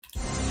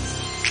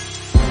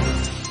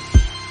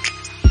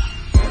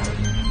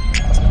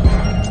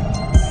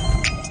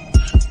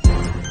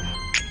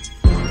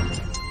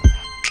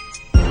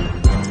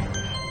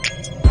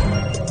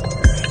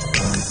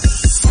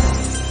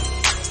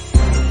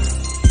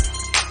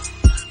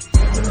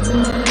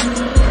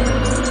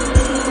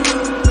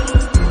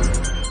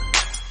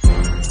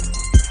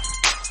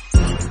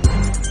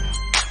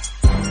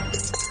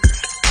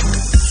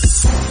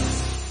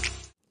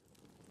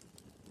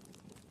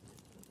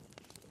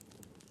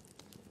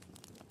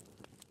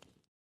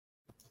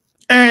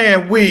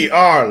And we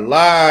are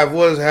live.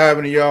 What's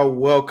happening, y'all?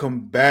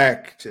 Welcome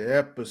back to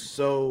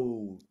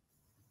episode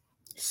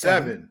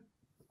 7.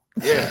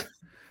 Yeah,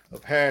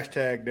 of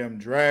Hashtag Them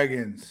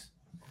Dragons,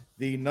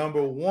 the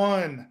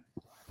 #1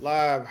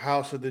 live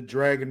House of the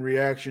Dragon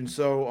reaction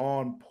show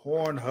on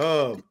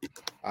Pornhub.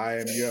 I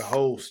am your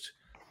host,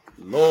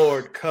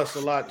 Lord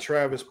Cussalot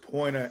Travis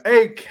Pointer,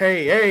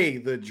 aka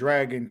the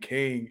Dragon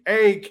King,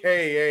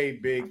 aka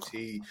Big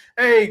T,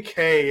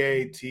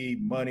 aka T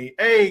Money,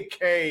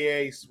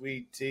 aka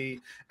Sweet T,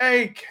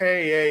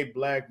 aka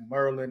Black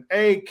Merlin,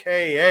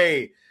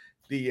 aka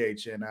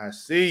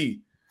DHNIC.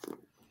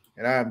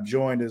 And I'm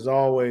joined as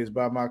always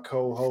by my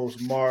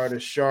co-host Mara the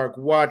Shark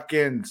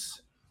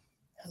Watkins.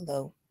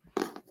 Hello.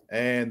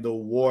 And the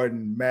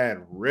Warden Matt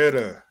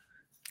Ritter.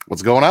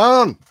 What's going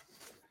on?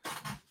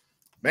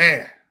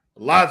 Man,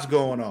 lots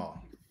going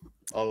on.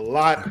 A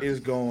lot is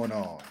going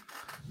on.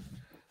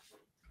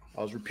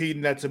 I was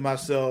repeating that to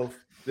myself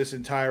this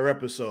entire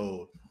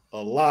episode. A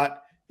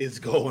lot is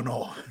going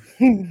on.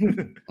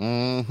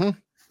 Mm-hmm. Of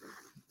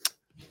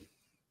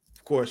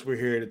course, we're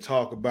here to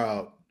talk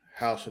about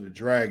House of the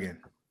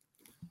Dragon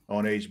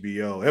on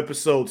HBO.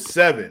 Episode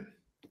 7.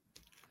 I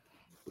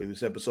believe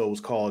this episode was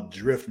called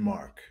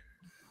Driftmark.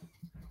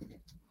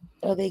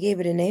 Oh, they gave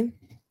it a name?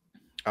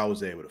 I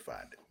was able to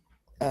find it.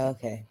 Oh,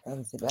 okay.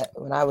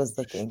 When I was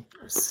looking,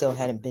 still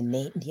hadn't been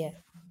named yet.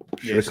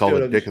 Should have called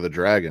it Dick of the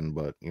Dragon,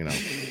 but we'll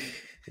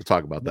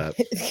talk about that.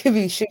 It should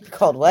be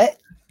called what?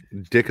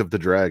 Dick of the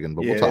Dragon,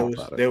 but we'll talk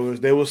about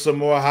it. There was some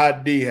more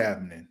hot D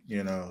happening,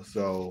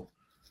 so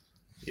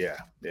yeah.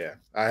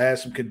 I had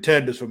some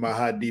contenders for my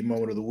hot D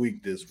moment of the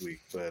week this week,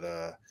 but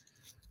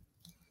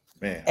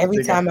man.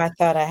 Every time I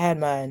thought I had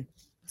mine,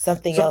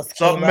 something else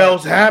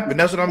happened.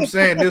 That's what I'm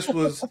saying. This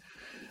was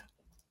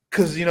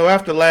because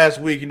after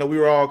last week, we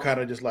were all kind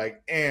of just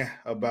like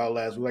about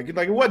last week.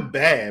 Like it wasn't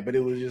bad, but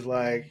it was just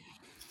like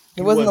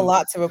there wasn't a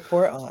lot to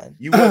report on.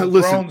 You weren't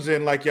Thrones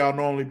in like y'all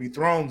normally be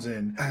Thrones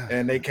in,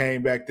 and they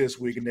came back this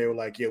week and they were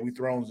like, "Yeah, we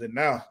Thrones in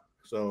now."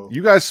 So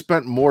you guys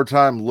spent more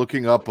time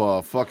looking up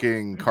a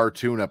fucking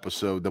cartoon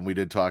episode than we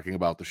did talking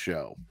about the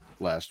show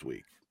last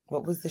week.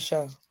 What was the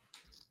show?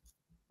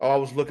 Oh, I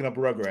was looking up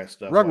Rugrats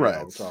stuff.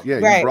 Rugrats. Yeah,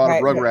 you brought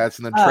up Rugrats,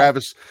 and then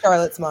Travis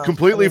Charlotte's mom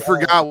completely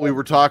forgot we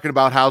were talking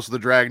about House of the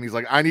Dragon. He's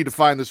like, I need to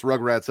find this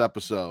Rugrats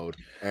episode.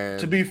 And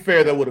to be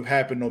fair, that would have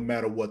happened no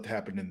matter what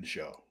happened in the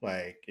show.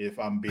 Like, if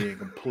I'm being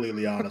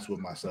completely honest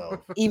with myself.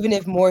 Even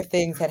if more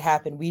things had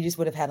happened, we just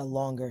would have had a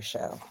longer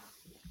show.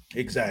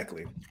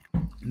 Exactly.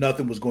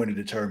 Nothing was going to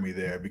deter me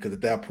there because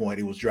at that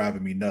point it was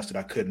driving me nuts that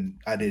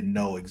I didn't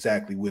know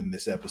exactly when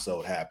this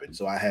episode happened.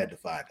 So I had to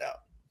find out.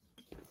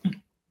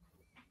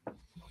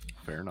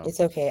 Fair enough. It's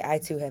okay. I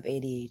too have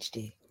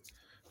ADHD.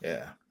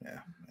 Yeah.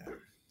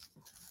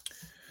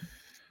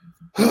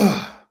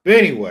 But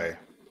anyway,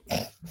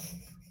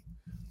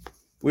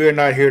 we are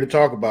not here to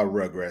talk about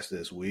Rugrats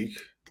this week,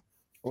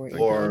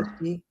 or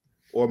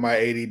my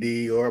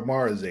ADD or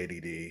Mara's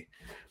ADD.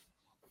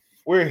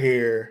 We're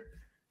here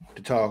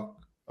to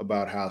talk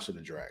about House of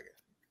the Dragon.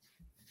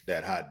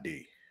 That hot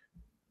D.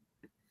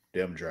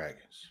 Them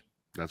dragons.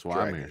 That's why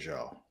dragons, I'm here,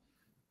 y'all.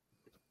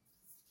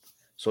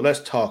 So let's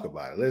talk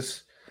about it.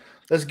 Let's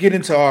get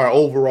into our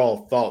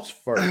overall thoughts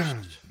first.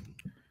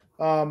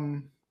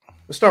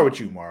 Let's start with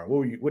you, Mara.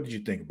 What did you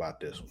think about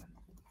this one?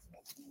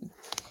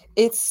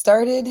 It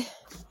started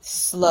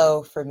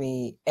slow for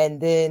me, and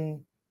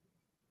then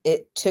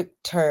it took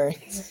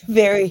turns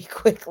very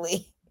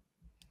quickly.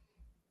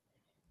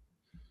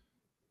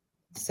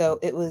 So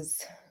it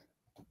was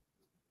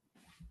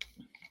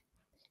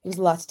a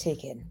lot to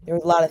take in. There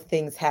were a lot of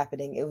things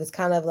happening. It was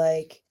kind of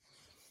like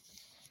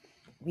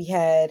we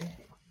had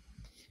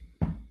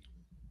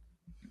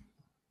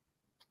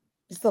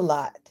just a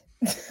lot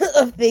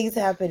of things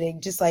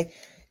happening. Just like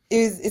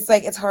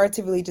it's hard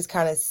to really just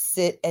kind of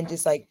sit and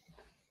just like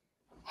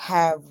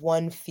have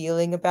one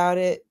feeling about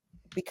it,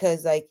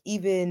 because like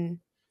even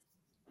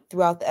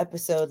throughout the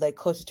episode, like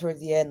closer towards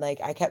the end,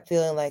 like I kept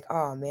feeling like,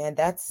 oh man,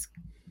 that's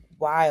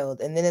wild.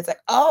 And then it's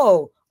like,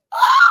 oh,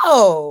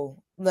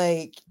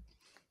 like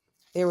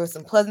there were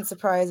some pleasant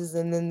surprises,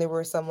 and then there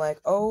were some like,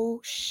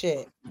 oh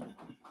shit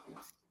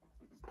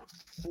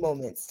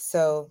moments.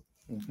 So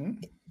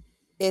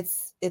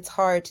it's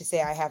hard to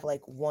say I have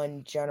like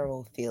one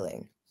general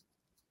feeling.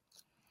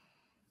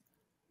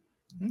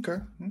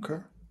 Okay.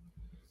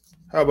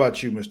 How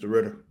about you, Mr.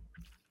 Ritter?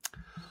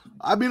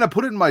 I mean, I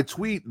put it in my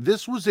tweet.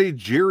 This was a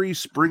Jerry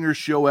Springer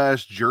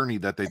show-ass journey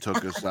that they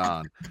took us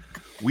on.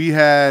 We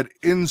had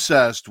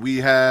incest. We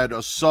had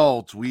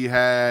assault. We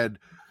had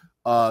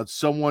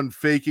someone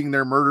faking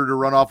their murder to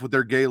run off with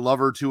their gay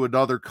lover to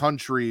another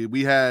country.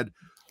 We had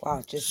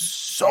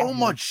just so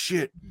much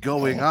shit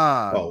going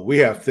on. Oh, we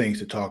have things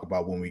to talk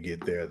about when we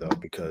get there, though,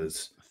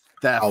 because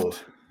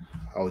theft.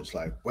 I was just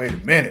like, wait a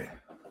minute.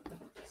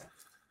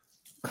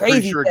 Crazy.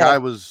 Pretty sure a guy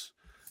was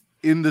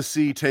in the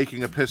sea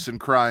taking a piss and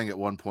crying at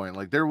one point.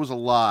 Like there was a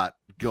lot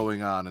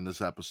going on in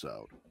this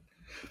episode.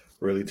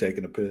 Really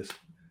taking a piss?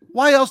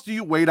 Why else do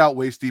you wade out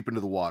waist deep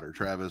into the water,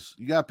 Travis?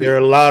 You got There are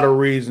a lot of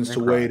reasons to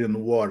And wade cry. in the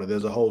water.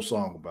 There's a whole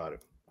song about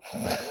it.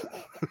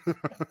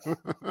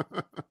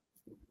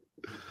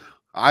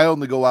 I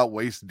only go out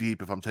waist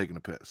deep if I'm taking a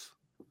piss.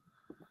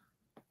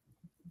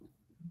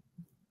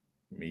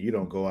 I mean, you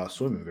don't go out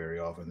swimming very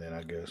often, then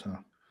I guess, huh?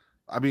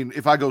 I mean,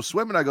 if I go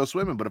swimming, I go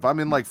swimming. But if I'm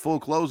in like full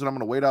clothes and I'm going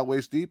to wade out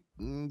waist deep,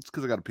 it's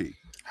because I got to pee.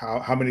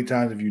 How many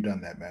times have you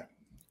done that, Matt?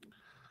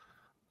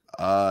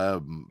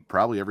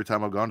 Probably every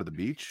time I've gone to the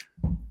beach.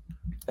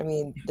 I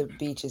mean, the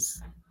beach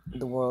is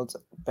the world's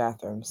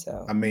bathroom,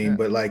 so I mean, Yeah.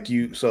 but like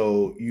you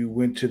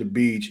went to the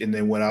beach and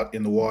then went out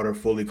in the water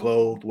fully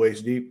clothed,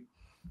 waist deep?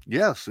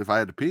 Yes, if I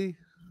had to pee.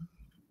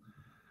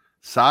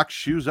 Socks,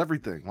 shoes,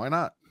 everything. Why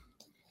not?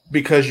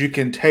 Because you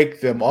can take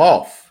them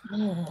off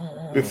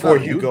before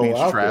Not you nude go beach,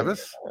 out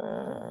Travis.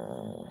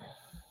 Uh,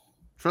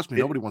 Trust me,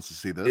 It- nobody wants to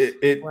see this.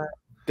 It What?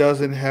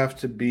 doesn't have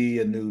to be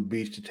a nude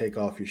beach to take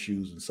off your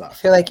shoes and I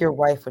socks. feel like your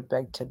wife would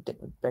beg to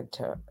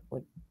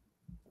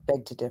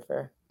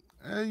differ.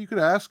 You could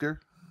ask her.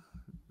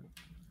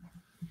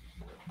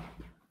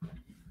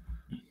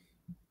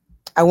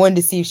 I wanted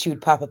to see if she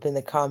would pop up in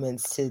the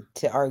comments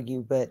to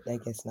argue, but I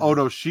guess not. Oh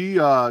no, she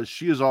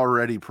is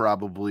already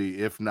probably,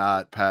 if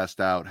not passed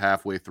out,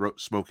 halfway through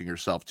smoking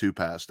herself to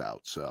passed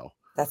out. So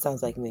That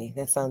sounds like me.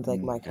 That sounds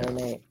like my kind of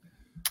night.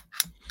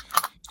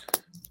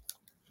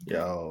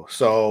 Yo,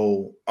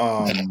 so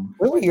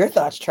What were your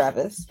thoughts,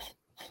 Travis?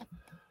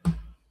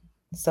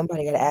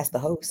 Somebody got to ask the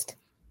host.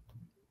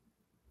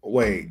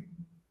 wait,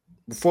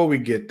 before we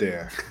get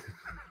there,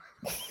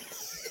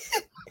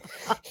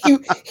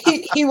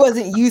 He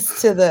wasn't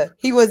used to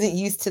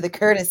the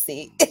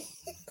courtesy.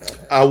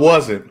 I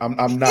wasn't.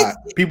 I'm not.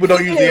 People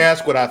don't usually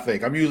ask what I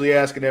think. I'm usually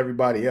asking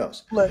everybody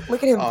else. Look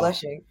at him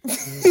blushing.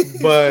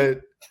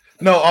 But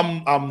no,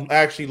 I'm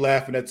actually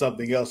laughing at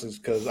something else is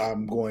because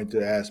I'm going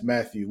to ask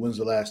Matthew, when's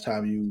the last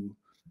time you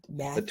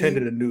Matthew,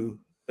 attended a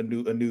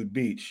nude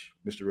beach,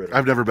 Mr. Ritter?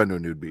 I've never been to a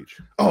nude beach.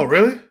 Oh,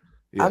 really?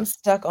 Yeah. I'm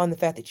stuck on the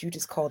fact that you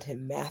just called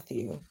him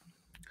Matthew.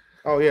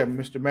 Oh yeah,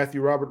 Mr.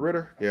 Matthew Robert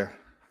Ritter. Yeah.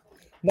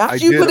 Not I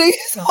you did- putting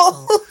his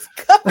whole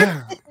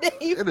government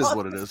name It is on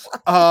what it the is.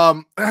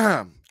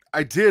 side.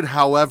 I did,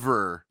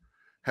 however,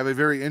 have a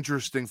very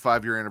interesting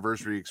 5-year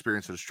anniversary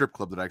experience at a strip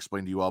club that I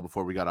explained to you all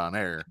before we got on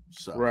air.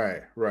 So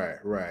Right.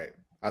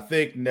 I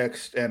think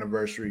next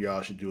anniversary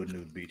y'all should do a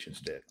nude beach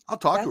instead. I'll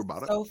talk to That's her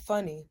about it. so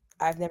funny.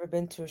 I've never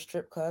been to a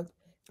strip club,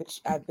 but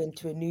I've been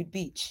to a nude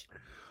beach.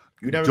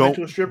 You never Don't-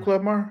 been to a strip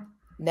club, Mar?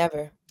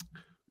 Never.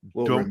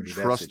 We'll Don't remedy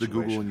that trust the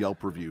Google situation. and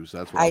Yelp reviews.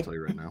 That's what I- I'll tell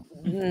you right now.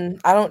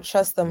 I don't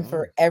trust them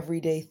for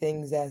everyday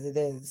things as it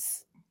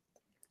is.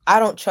 I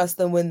don't trust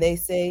them when they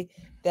say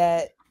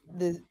that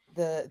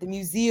the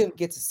museum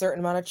gets a certain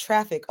amount of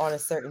traffic on a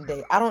certain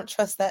day. I don't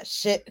trust that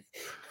shit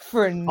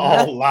for All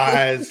nothing.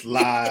 lies,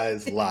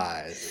 lies,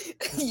 lies.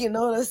 You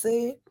know what I'm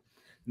saying?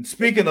 And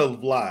speaking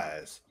of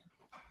lies,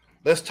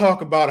 let's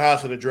talk about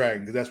House of the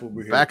Dragon because that's what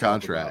we're here. Back to talk on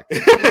track.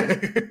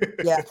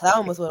 about. Yeah, 'cause I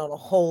almost went on a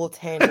whole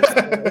tangent.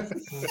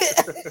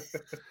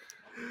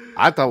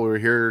 I thought we were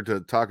here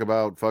to talk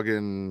about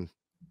fucking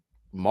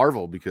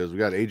Marvel because we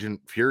got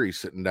Agent Fury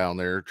sitting down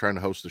there trying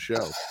to host the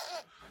show.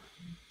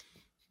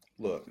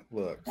 Look,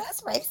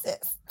 That's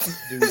racist.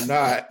 do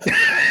not.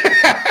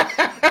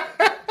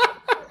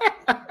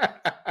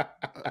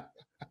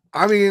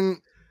 I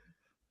mean,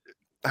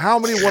 how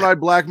many one-eyed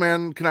black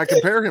men can I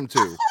compare him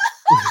to?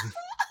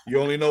 You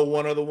only know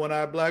one other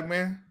one-eyed black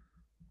man?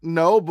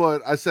 No,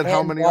 but I said, how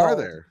And many are bald.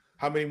 there?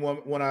 How many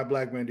one-eyed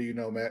black men do you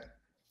know, Matt?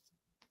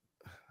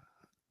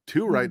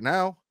 2 right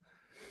now.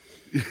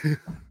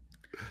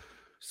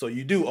 So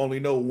you do only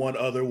know one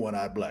other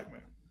one-eyed black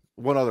man.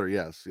 One other,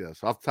 yes,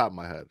 off the top of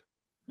my head.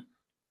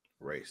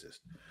 Racist.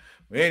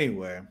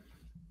 Anyway,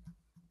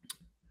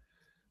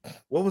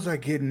 what was I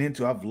getting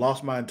into? I've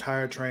lost my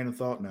entire train of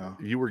thought now.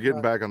 You were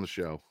getting back on the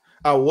show.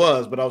 I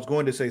was, but I was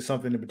going to say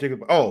something in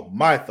particular. Oh,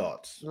 my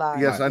thoughts.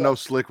 Lies. Yes, I know Yeah.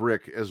 Slick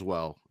Rick as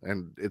well,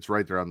 and it's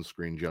right there on the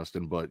screen,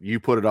 Justin. But you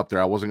put it up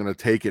there. I wasn't going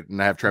to take it and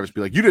have Travis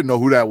be like, "You didn't know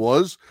who that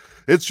was."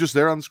 It's just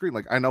there on the screen.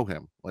 Like I know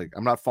him. Like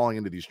I'm not falling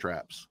into these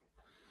traps.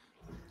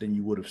 Then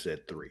you would have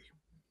said 3.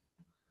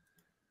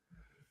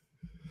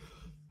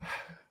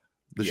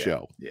 The Yeah.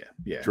 show,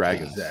 Yeah.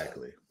 Dragons.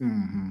 Exactly.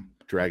 hmm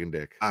Dragon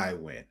Dick. I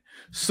win.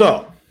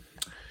 So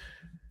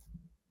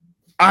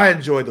I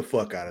enjoyed the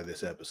fuck out of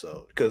this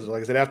episode because,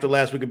 like I said, after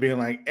last week of being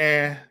like,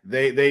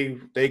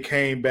 they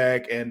came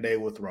back and they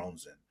were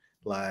thrones in.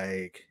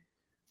 Like,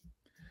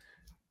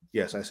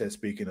 yes, I said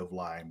speaking of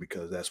lying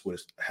because that's what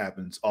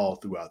happens all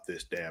throughout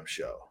this damn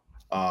show.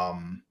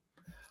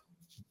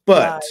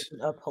 But Lies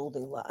and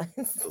upholding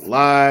lies.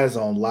 lies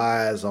on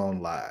lies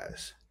on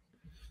lies.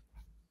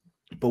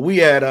 But we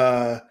had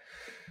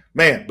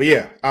but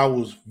yeah, I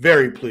was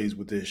very pleased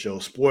with this show.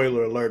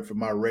 Spoiler alert for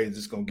my ratings.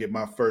 It's gonna get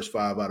my first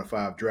 5 out of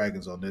 5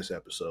 dragons on this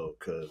episode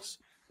because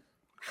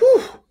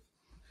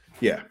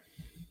yeah.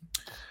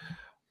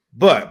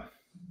 But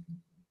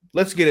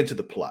let's get into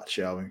the plot,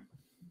 shall we?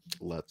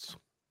 Let's.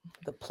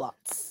 The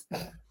plots.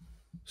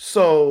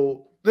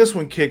 So this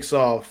one kicks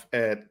off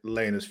at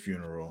Lena's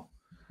funeral.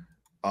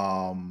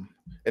 And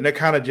they're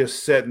kind of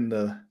just setting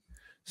the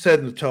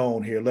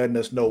tone here, letting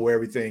us know where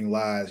everything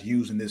lies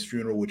using this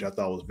funeral, which I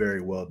thought was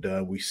very well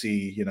done. We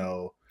see,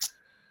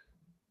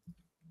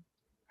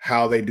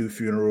 how they do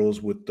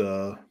funerals with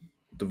the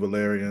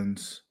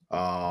Valerians.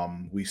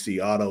 We see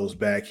Otto's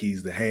back;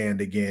 he's the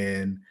hand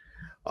again.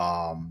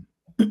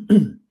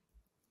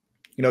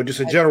 Just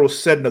a general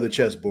setting of the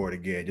chessboard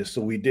again, just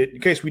so in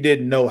case we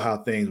didn't know how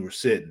things were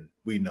sitting,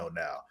 we know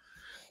now.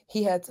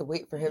 He had to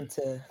wait for him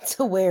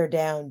to wear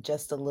down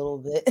just a little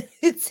bit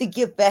to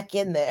get back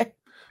in there.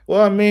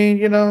 Well, I mean,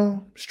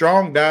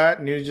 Strong died,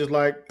 and he was just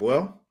like,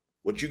 well,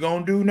 what you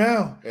gonna do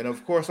now? And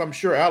of course, I'm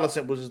sure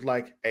Allison was just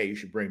like, hey, you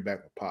should bring back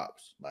my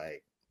pops.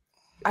 Like,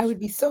 I would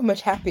be so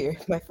much happier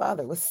if my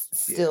father was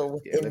still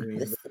within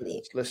the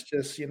city. Let's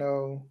just,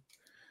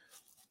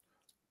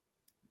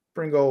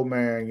 bring old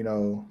man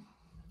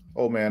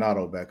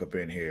Otto back up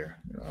in here.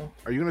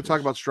 Are you going to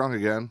talk about Strong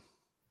again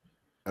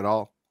at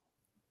all?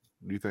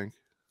 Do you think?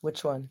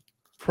 Which one?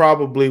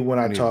 Probably when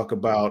I talk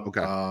about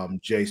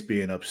Jace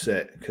being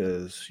upset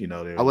because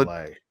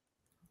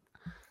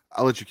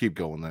I'll let you keep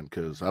going then,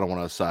 because I don't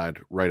want to aside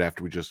right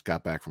after we just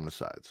got back from the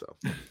side.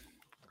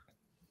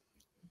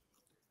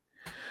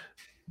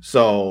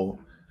 So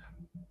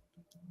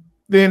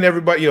then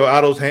everybody,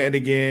 Otto's hand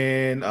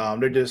again.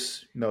 They're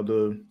just,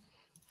 the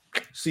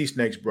Sea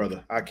Snake's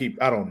brother. I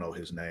don't know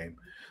his name,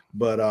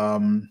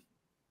 but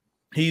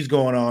he's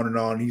going on and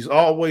on. He's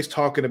always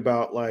talking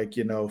about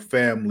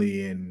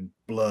family and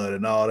blood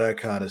and all that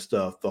kind of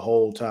stuff the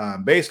whole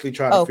time, basically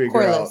trying to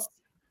figure out.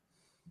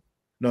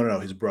 No,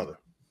 his brother.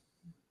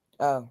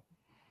 Oh,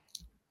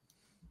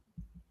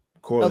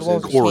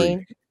 Corlys is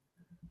Corey.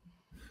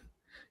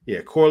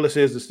 Yeah, Corlys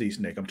is the Sea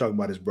Snake. I'm talking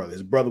about his brother.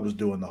 His brother was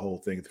doing the whole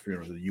thing at the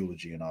funeral, the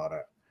eulogy and all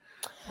that.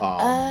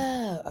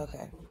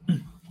 Okay.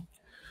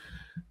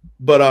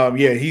 But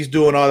yeah, he's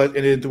doing all that,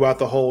 and then throughout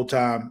the whole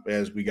time,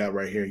 as we got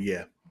right here,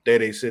 yeah,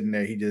 Day sitting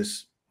there, he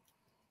just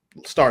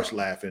starts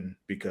laughing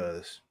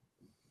because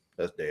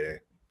that's Day.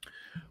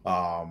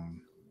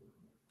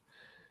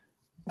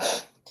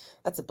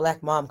 That's a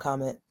black mom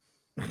comment.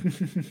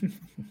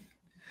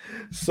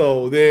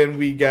 So then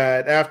we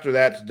got, after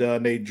that's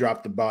done, they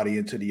drop the body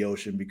into the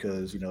ocean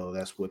because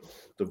that's what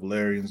the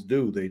Valerians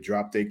do. They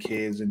drop their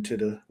kids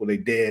they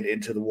dead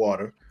into the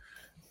water,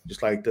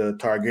 just like the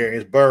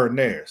Targaryens burn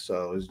there.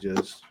 So it's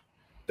just,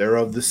 they're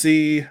of the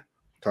sea,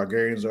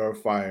 Targaryens are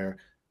of fire.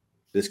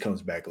 This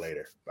comes back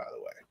later, by the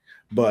way.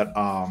 But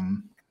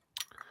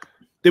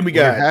then we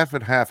got half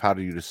and half. How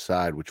do you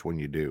decide which one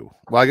you do?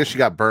 Well, I guess you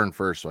got burned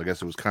first, so I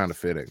guess it was kind of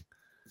fitting.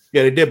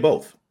 Yeah, they did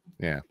both.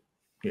 Yeah.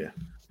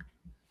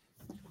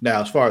 Now,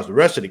 as far as the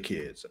rest of the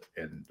kids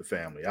and the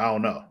family, I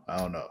don't know.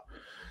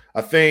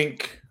 I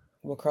think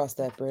we'll cross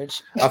that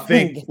bridge. I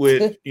think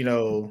with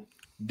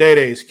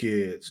Day-Day's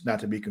kids, not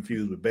to be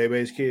confused with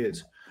Bebe's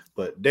kids,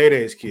 but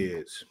Day-Day's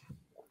kids,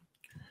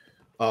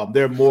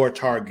 they're more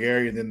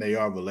Targaryen than they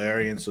are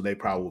Valerian, so they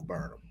probably will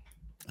burn them.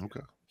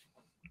 Okay.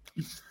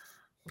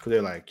 Because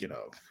they're like,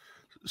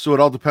 So it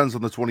all depends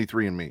on the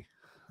 23andMe.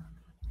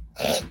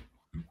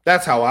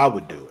 That's how I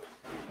would do it.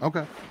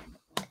 Okay.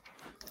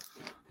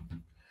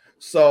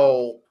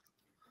 So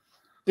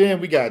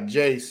then we got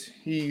Jace.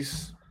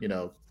 He's,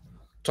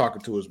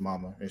 talking to his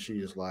mama, and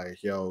she's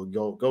like, yo,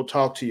 go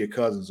talk to your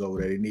cousins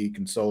over there. They need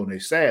consoling. They're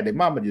sad. Their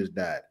mama just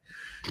died.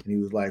 And he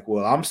was like,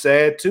 well, I'm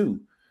sad too.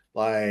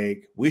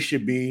 Like, we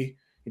should be,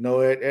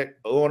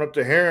 at going up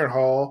to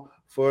Harrenhal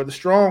for the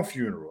Strong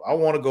funeral. I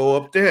want to go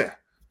up there.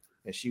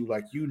 And she was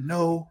like,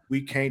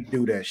 we can't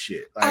do that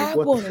shit. Like, I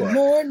want to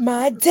mourn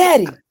my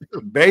daddy.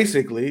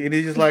 Basically. And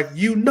he's just like,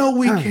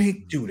 we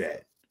can't do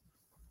that.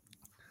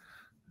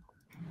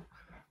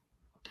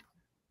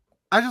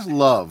 I just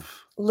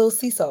love Little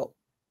sea salt.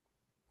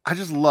 I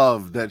just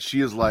love that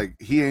she is like,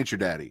 he ain't your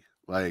daddy.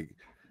 Like,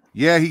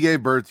 yeah, he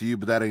gave birth to you,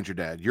 but that ain't your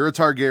dad. You're a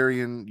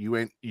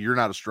Targaryen. You're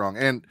not a Strong.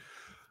 And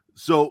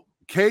so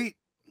Kate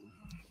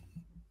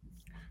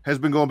has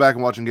been going back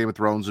and watching Game of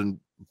Thrones and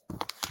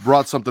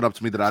brought something up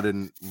to me that I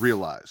didn't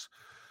realize.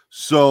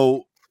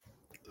 So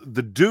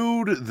the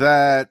dude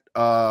that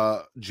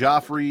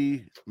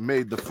Joffrey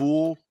made the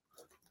fool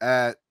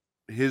at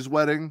his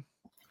wedding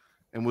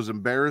and was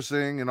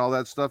embarrassing and all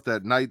that stuff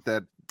that night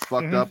that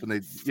fucked up,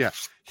 and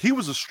he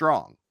was a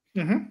Strong.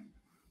 Mm-hmm.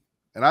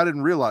 And I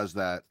didn't realize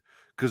that,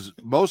 because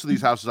most of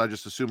these houses I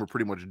just assume are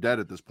pretty much dead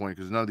at this point,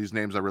 because none of these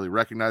names I really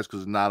recognize,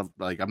 because I'm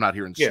not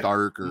hearing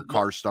Stark or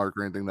Karstark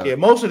or anything.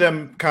 Most of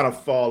them kind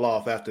of fall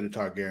off after the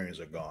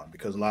Targaryens are gone,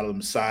 because a lot of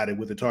them sided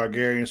with the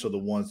Targaryens, so the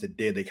ones that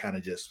did, they kind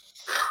of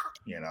just,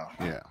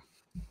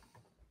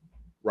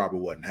 Robert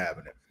wasn't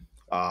having it.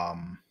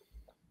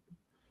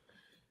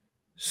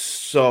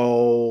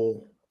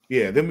 So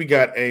then we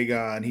got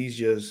Aegon. He's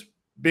just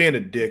being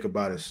a dick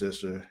about his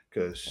sister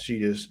because she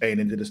just ain't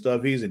into the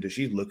stuff he's into.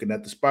 She's looking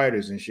at the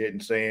spiders and shit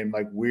and saying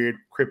like weird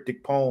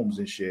cryptic poems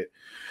and shit.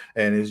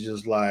 And it's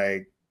just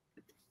like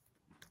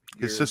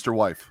his sister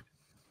wife.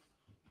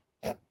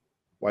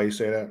 Why you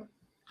say that?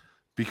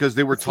 because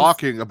they were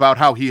talking about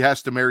how he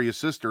has to marry his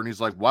sister, and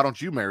he's like, "Why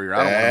don't you marry her?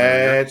 I don't want to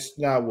marry her." That's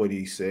not what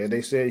he said.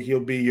 They said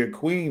he'll be your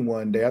queen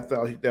one day. I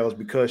thought that was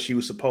because she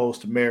was supposed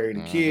to marry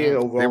the kid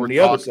over on the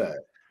other side.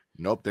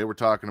 Nope, they were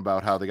talking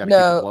about how they got to keep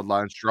the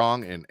bloodline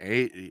strong, and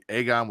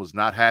Aegon was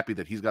not happy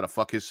that he's got to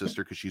fuck his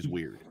sister because she's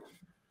weird.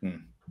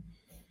 And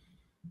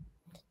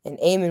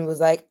Aemon was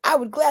like, "I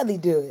would gladly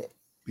do it."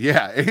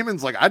 Yeah,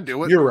 Aemon's like, "I'd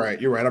do it." You're right.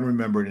 I'm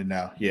remembering it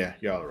now. Yeah,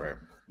 y'all are right.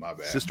 My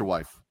bad. Sister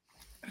wife.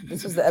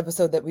 This was the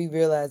episode that we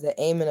realized that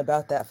Aemon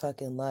about that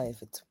fucking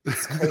life. It's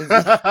crazy.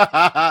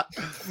 I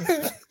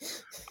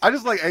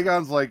just like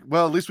Aegon's like,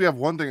 well, at least we have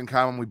one thing in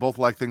common. We both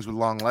like things with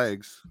long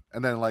legs.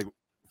 And then like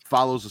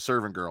follows a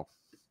servant girl.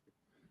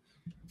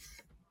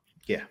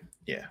 Yeah.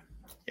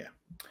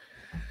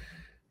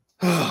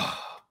 Oh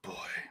boy.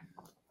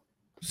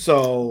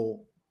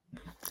 So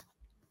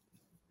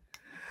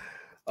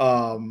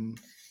then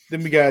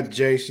we got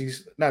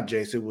Jace. Not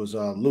Jace, it was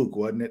Luke,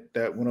 wasn't it?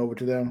 That went over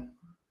to them.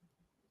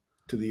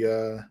 To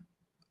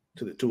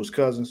his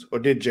cousins, or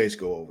did Jace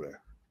go over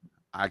there?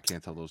 I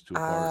can't tell those two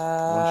apart.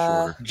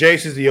 One's shorter.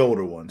 Jace is the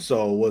older one.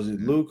 So was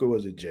it Luke or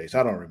was it Jace?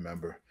 I don't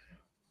remember.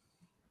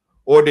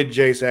 Or did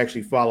Jace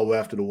actually follow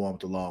after the one with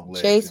the long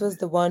legs? Jace was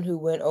the one who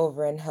went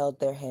over and held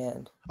their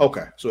hand.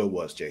 Okay, so it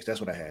was Jace. That's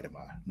what I had in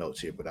my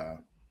notes here. But I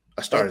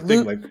started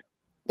thinking like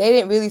they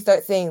didn't really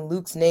start saying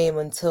Luke's name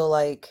until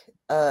like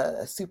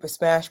Super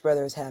Smash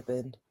Brothers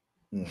happened.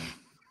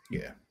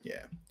 Yeah.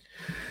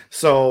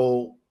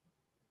 So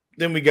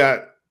then we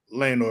got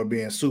Laenor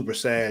being super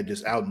sad,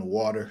 just out in the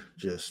water,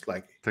 just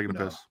like taking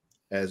a piss.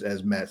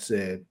 As Matt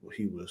said,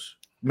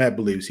 Matt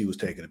believes he was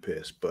taking a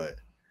piss, but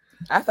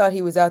I thought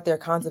he was out there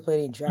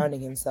contemplating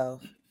drowning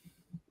himself.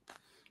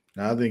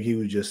 I think he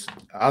was just.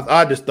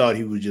 I just thought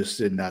he was just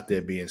sitting out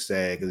there being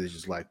sad because it's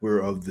just like we're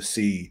of the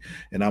sea,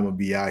 and I'm gonna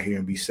be out here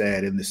and be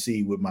sad in the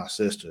sea with my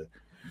sister.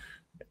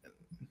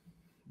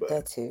 But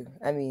that too.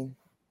 I mean,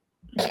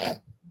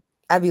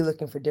 I'd be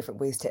looking for different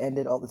ways to end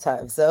it all the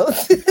time, so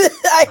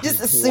I just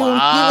assumed.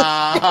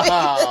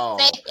 Wow.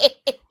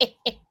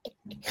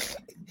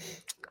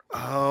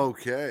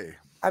 Okay.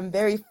 I'm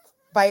very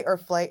fight or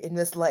flight in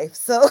this life,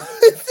 so.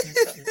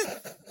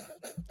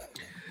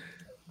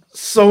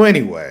 So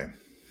anyway,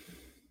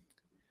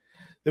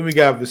 then we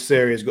got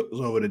Viserys goes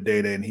over to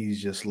Data, and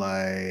he's just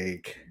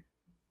like,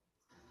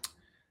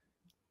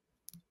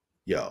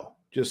 "Yo,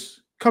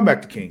 just come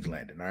back to King's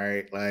Landing, all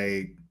right?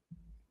 Like,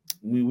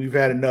 we've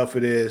had enough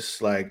of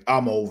this. Like,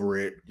 I'm over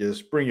it.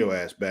 Just bring your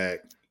ass back."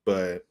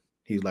 But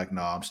he's like,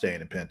 "No, I'm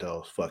staying in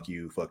Pentos. Fuck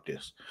you. Fuck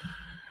this."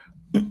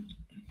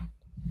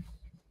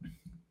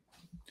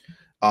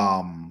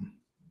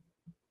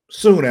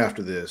 Soon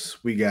after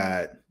this, we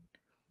got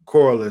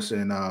Corlys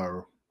and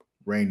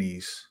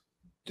Rhaenys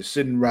just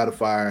sitting around the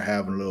fire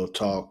having a little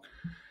talk,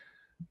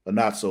 but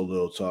not so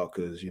little talk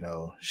because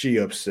she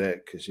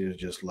upset because she was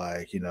just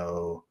like it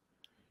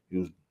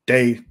was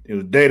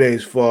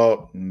Day-Day's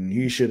fault and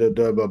he should have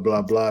done blah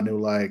blah blah. And they were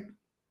like,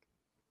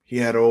 he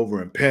had her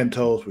over in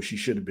Pentos where she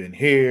should have been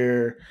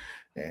here,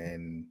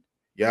 and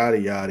yada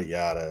yada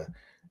yada.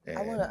 And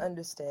I want to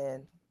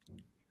understand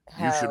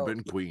how you should have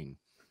been queen.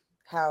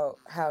 How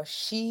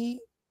she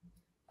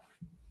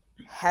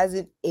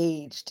hasn't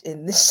aged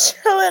in this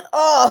show at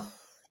all.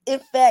 In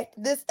fact,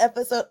 this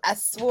episode, I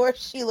swore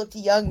she looked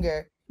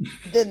younger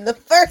than the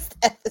first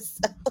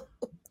episode.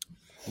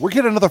 We're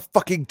getting another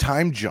fucking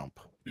time jump.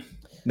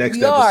 Next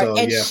episode,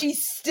 and she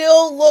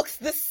still looks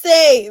the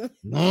same.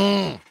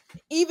 Mm.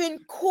 Even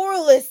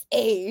Corlys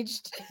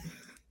aged.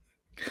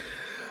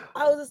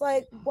 I was just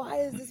like, why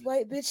is this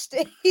white bitch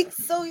staying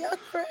so young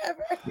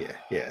forever?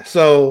 Yeah.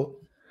 So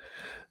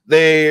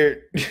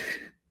they're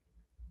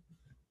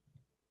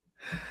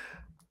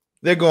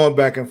going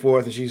back and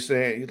forth, and she's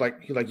saying, he's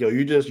like, yo,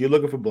 you're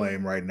looking for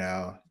blame right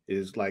now.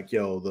 Is like,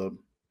 yo, the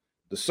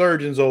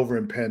surgeons over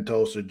in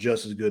Pentos are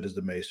just as good as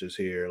the Maesters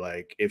here.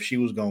 Like, if she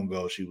was gonna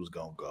go, she was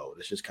gonna go.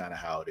 It's just kind of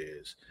how it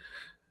is.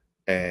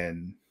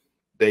 And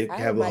they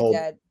have the whole. My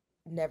dad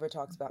never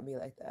talks about me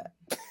like that.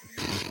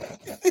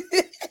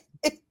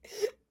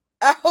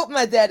 I hope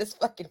my dad is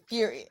fucking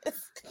furious.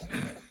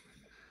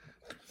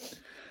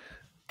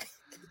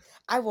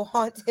 I will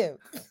haunt him.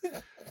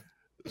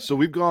 So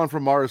we've gone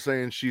from Mara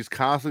saying she's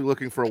constantly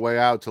looking for a way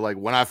out to like,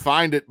 when I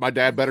find it, my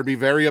dad better be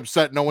very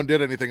upset. No one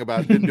didn't do anything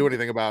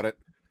about it.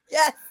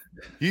 Yes.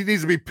 He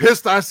needs to be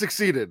pissed I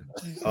succeeded.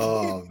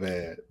 Oh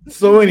man.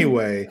 So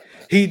anyway,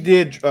 he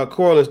did.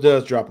 Corlys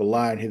does drop a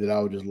line here that I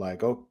was just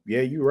like, oh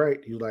yeah, you're right.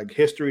 He's like,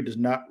 history does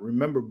not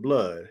remember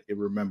blood; it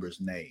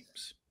remembers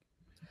names.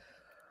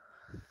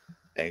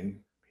 And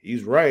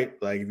he's right.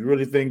 Like, if you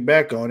really think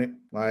back on it,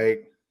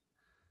 like,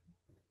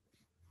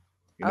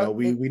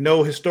 we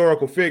know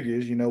historical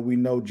figures. We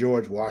know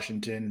George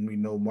Washington. We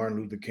know Martin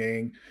Luther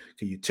King.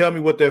 Can you tell me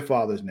what their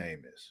father's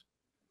name is?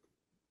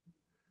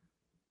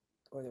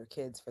 Or their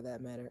kids, for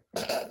that matter.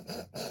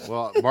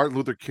 Well, Martin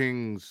Luther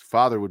King's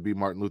father would be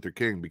Martin Luther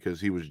King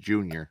because he was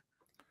junior.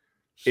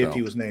 So. If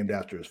he was named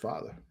after his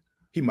father.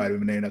 He might have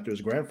been named after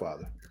his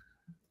grandfather.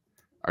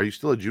 Are you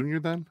still a junior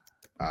then?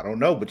 I don't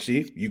know, but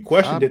see, you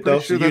questioned I'm it though,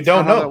 pretty sure so you that's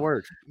don't not how that know.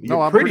 works. You're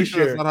No, I'm pretty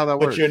sure that's not how that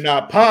but works. you're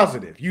not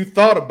positive. You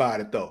thought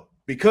about it though,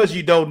 because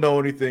you don't know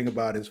anything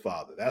about his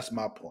father. That's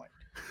my point.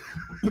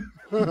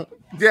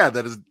 Yeah,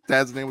 that his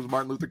dad's name was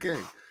Martin Luther King.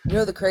 You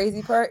know the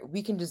crazy part?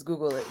 We can just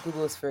Google it.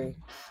 Google is free.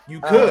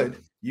 You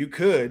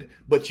could,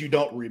 but you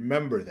don't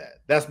remember that.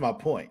 That's my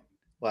point.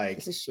 Like,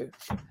 This is true.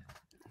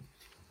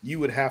 you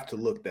would have to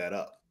look that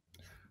up.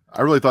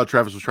 I really thought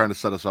Travis was trying to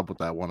set us up with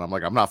that one. I'm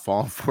like, I'm not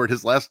falling for it.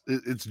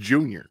 It's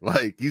Junior.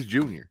 Like, he's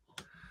Junior.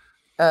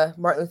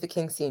 Martin Luther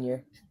King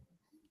Sr.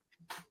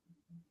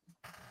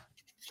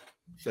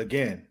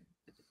 Again,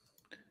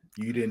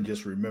 you didn't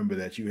just remember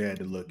that. You had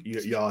to look.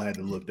 Y'all had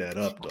to look that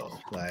up though.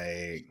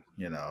 Like,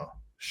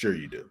 sure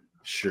you do.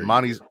 Sure,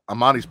 Amani's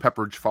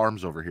Pepperidge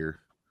Farms over here.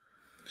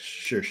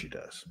 Sure, she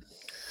does.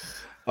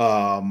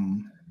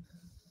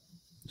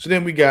 So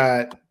then we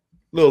got a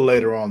little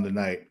later on the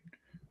night.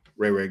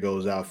 Ray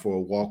goes out for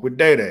a walk with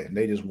Day Day.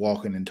 They just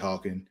walking and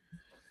talking.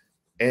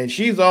 And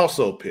she's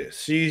also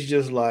pissed. She's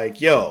just like,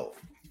 yo,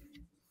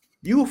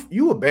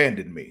 you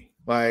abandoned me.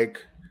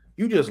 Like,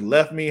 you just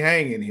left me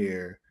hanging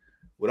here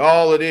with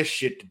all of this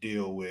shit to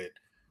deal with.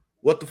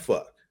 What the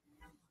fuck?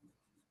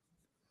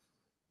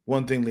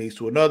 One thing leads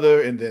to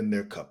another, and then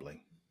they're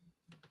coupling.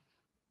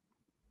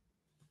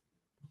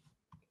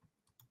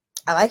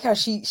 I like how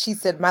she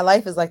said, my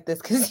life is like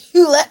this because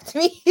you left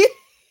me.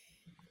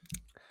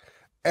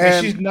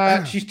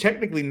 And she's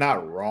technically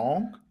not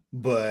wrong,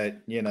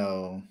 but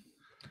because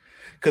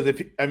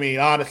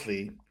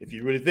honestly, if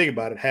you really think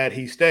about it, had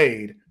he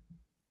stayed,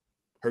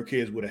 her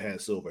kids would have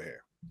had silver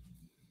hair.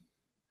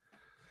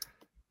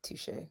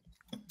 Touche.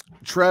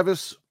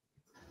 Travis,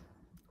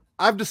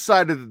 I've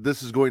decided that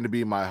this is going to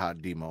be my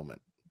hot D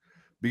moment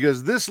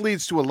because this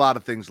leads to a lot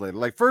of things later.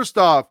 Like, first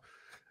off,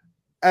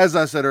 as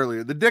I said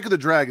earlier, the dick of the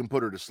dragon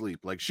put her to sleep.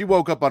 Like, she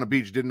woke up on a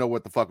beach, didn't know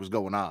what the fuck was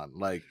going on.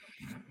 Like,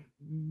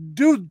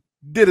 dude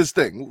did his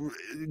thing.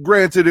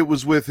 Granted, it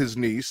was with his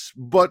niece,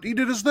 but he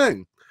did his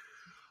thing.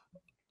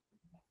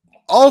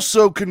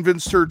 Also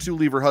convinced her to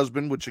leave her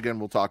husband, which again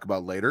we'll talk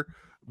about later,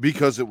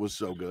 because it was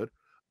so good.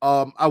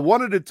 I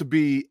wanted it to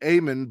be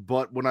Aemon,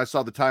 but when I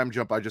saw the time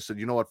jump, I just said,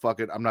 you know what,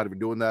 fuck it. I'm not even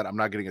doing that. I'm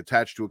not getting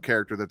attached to a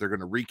character that they're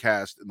going to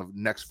recast in the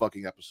next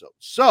fucking episode.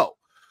 So,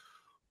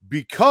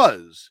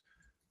 because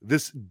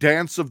this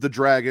dance of the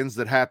dragons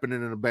that happened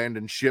in an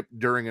abandoned ship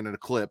during an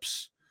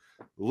eclipse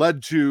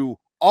led to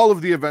all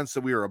of the events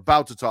that we are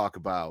about to talk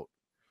about,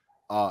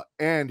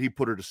 and he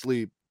put her to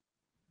sleep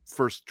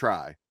first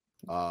try.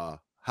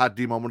 Hot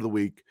D moment of the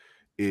week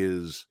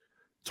is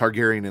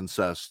Targaryen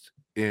incest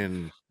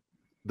in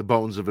the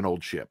bones of an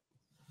old ship.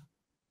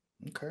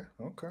 Okay.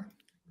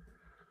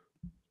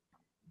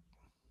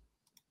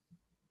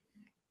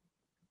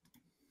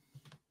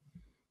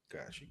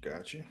 Got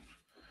you.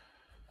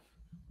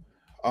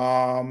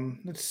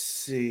 Let's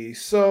see.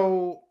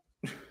 So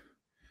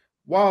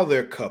while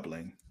they're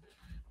coupling,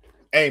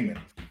 Aemon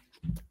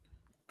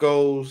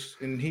goes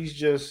and he's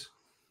just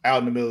out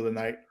in the middle of the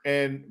night.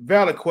 And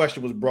valid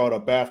question was brought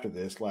up after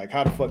this, like,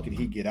 how the fuck did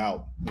he get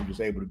out? He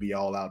was able to be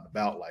all out and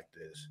about like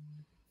this.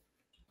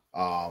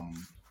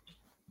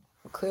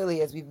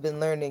 Clearly, as we've been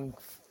learning,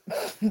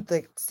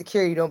 the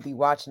security don't be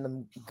watching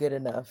them good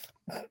enough.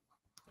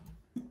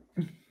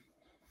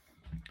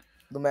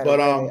 No matter where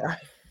they are.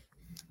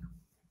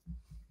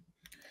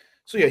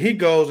 So yeah, he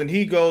goes and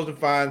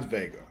finds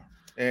Vhagar.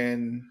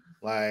 And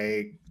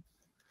like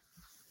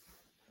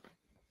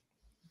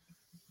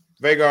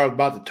Vhagar was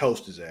about to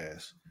toast his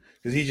ass.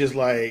 Because he's just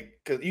like,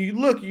 because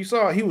you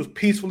saw he was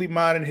peacefully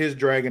minding his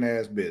dragon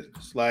ass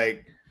business.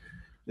 Like,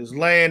 just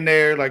laying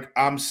there, like,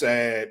 I'm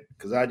sad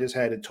because I just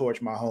had to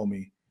torch my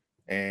homie.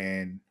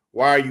 And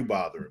why are you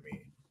bothering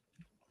me?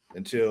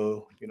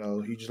 Until,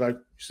 he just like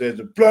says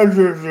the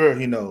pleasure,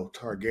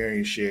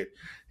 Targaryen shit.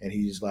 And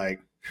he's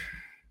like,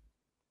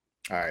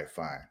 all right,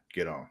 fine,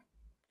 get on.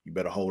 You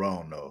better hold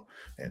on, though.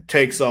 And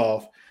takes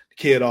off. The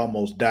kid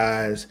almost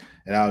dies.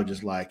 And I was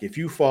just like, if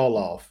you fall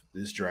off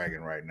this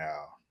dragon right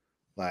now,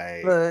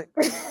 like, look,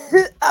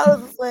 I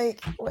was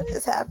like, what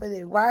is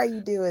happening? Why are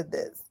you doing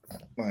this?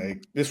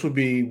 Like, this would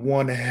be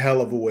one hell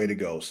of a way to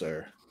go,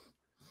 sir.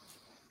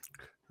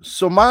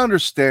 So my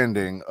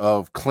understanding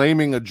of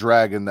claiming a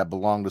dragon that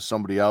belonged to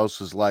somebody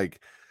else is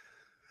like,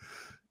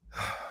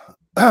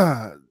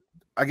 I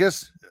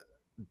guess,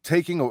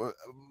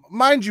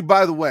 mind you,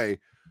 by the way,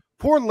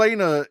 poor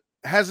Laena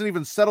hasn't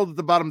even settled at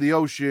the bottom of the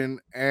ocean,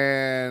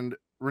 and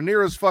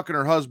Rhaenyra's fucking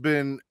her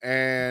husband,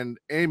 and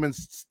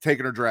Aemon's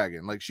taking her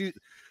dragon. Like,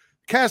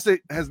 Cass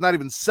has not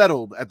even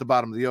settled at the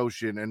bottom of the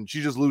ocean, and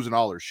she's just losing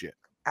all her shit.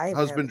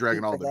 Husband,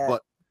 dragon, all that.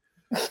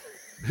 But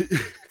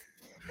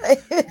I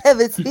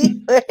have a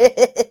tweet for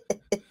it.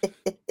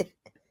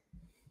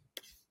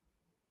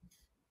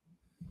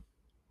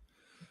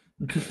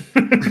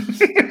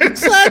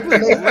 Exactly.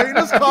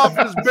 Laena's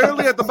coffin is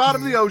barely at the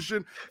bottom of the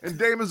ocean, and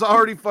Daemon's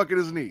already fucking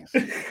his knees.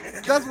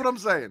 That's what I'm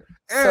saying.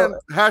 And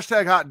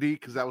hashtag hot D,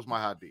 because that was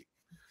my hot D.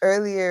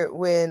 Earlier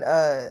when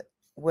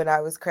when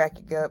I was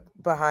cracking up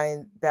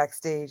behind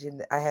backstage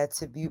and I had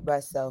to mute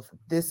myself.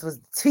 This was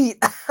the tweet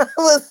I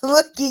was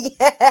looking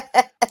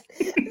at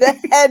that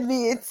had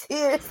me in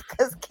tears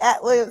because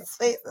Cat Williams'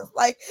 face was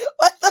like,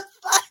 what the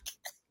fuck?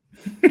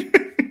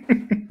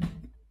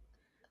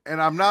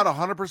 And I'm not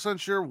 100%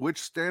 sure which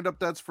stand-up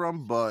that's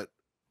from, but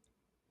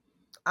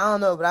I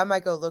don't know, but I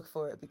might go look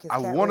for it because I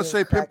Cat want to Williams say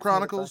Pimp cracked me the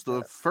Chronicles, fuck the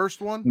up.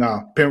 first one.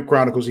 No, Pimp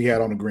Chronicles, he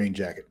had on a green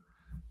jacket.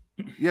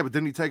 Yeah, but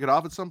didn't he take it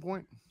off at some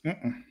point?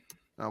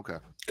 Okay.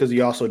 Because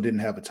he also didn't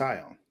have a tie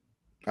on.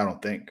 I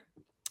don't think.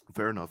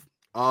 Fair enough.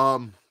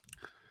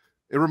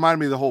 It reminded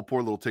me of the whole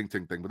poor little Tink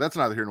Tink thing, but that's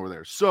neither here nor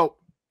there. So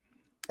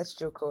That's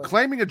Joe Coy.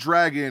 claiming a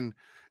dragon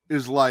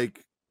is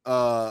like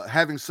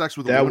having sex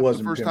with a That woman for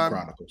wasn't the first Pimp time.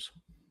 Chronicles.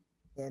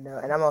 Yeah, no,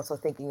 and I'm also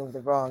thinking of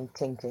the wrong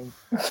Ting Ting.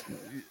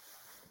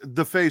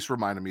 The face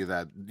reminded me of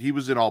that. He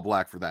was in all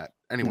black for that.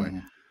 Anyway,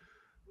 Mhm.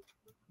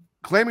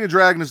 claiming a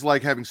dragon is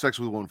like having sex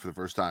with a woman for the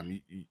first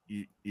time.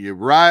 You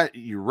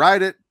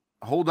ride it,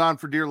 hold on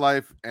for dear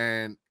life,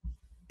 and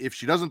if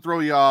she doesn't throw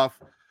you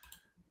off,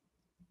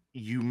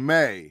 you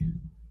may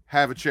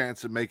have a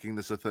chance at making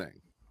this a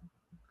thing.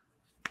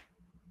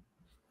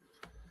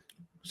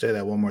 Say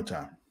that one more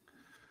time.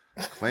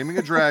 Claiming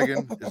a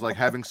dragon is like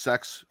having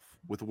sex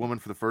with a woman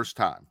for the first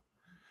time.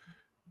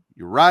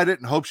 You ride it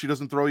and hope she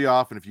doesn't throw you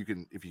off, and if you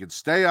can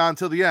stay on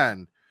till the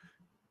end,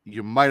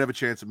 you might have a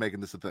chance of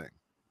making this a thing.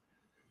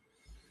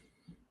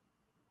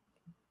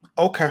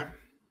 Okay.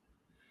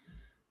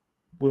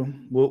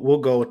 We'll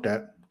go with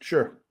that.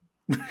 Sure.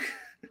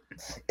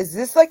 Is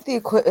this like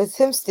is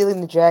him stealing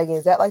the dragon?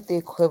 Is that like the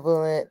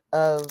equivalent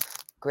of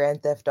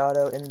Grand Theft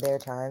Auto in their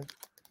time?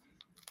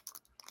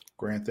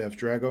 Grand Theft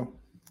Drago.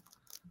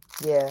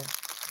 Yeah.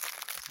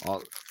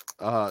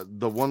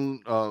 The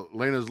one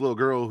Lena's little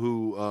girl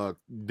who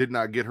did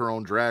not get her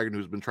own dragon,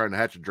 who's been trying to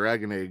hatch a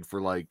dragon egg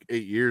for like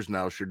 8 years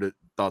now,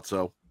 thought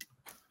so.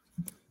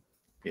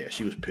 Yeah,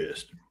 she was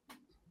pissed.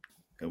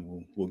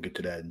 And we'll get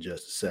to that in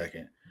just a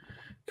second.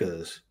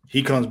 Because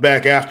he comes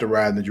back after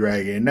riding the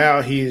dragon, and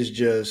now he's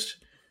just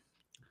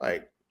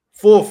like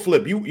full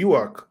flip. You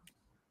are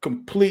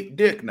complete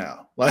dick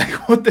now. Like,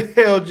 what the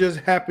hell just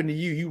happened to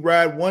you? You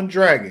ride one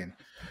dragon.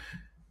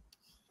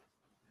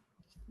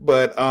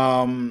 But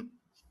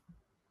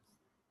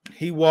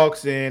he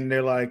walks in,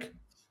 they're like,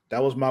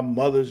 that was my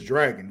mother's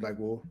dragon. Like,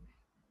 well,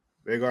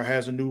 Rhaegar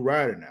has a new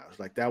rider now. It's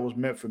like, that was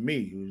meant for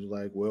me. He was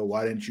like, well,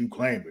 why didn't you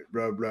claim it?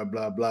 Blah, blah,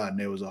 blah, blah. And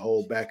there was a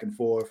whole back and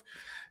forth.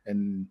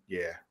 And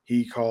yeah,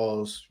 he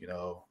calls,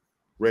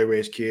 Ray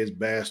Ray's kids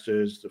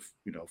bastards.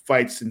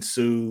 Fights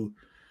ensue.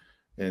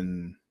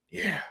 And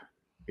yeah,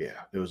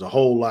 there was a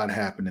whole lot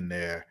happening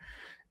there.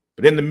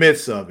 But in the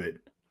midst of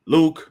it,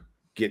 Luke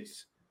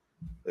gets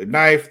a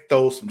knife,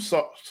 throws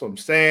some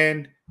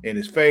sand in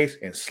his face,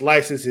 and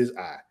slices his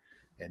eye.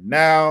 And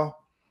now,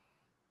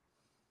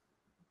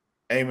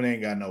 Aemon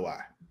ain't got no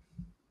eye.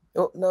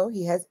 Oh, no,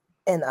 he has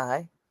an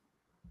eye.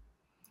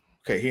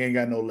 Okay, he ain't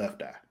got no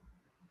left eye.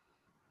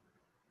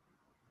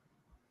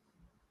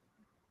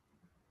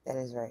 That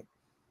is right.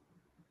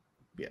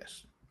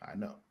 Yes, I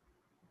know.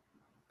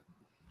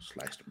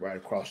 Sliced him right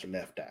across the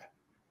left eye.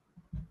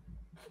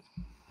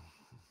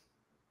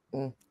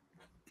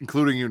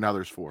 Including you, now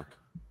there's 4.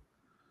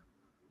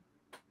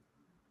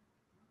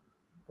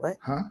 What?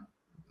 Huh?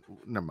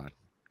 Never mind.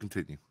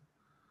 Continue.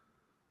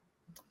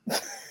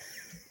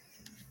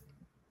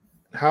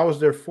 How is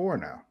there 4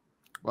 now?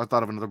 Well, I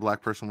thought of another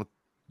black person with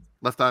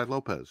left eye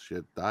Lopez. She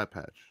had the eye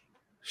patch.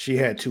 She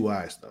had 2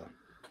 eyes, though.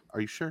 Are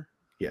you sure?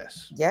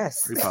 Yes.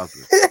 Yes. Pretty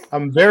positive.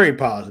 I'm very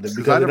positive Because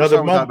because I never another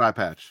saw without moment. an eye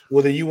patch.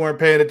 Well, then you weren't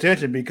paying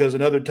attention because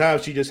another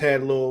time she just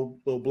had a little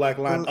black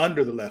line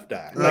under the left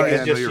eye. Oh, Like, yeah,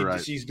 it's just you're right.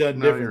 she's done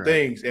No, you're different right.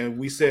 things, and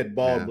we said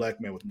bald Yeah.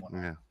 black man with one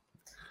eye. Yeah.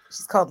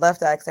 She's called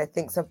left eye because I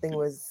think something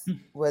was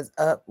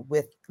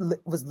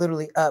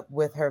literally up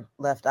with her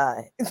left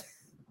eye.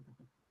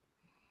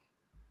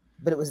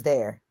 But it was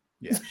there.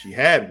 Yeah, she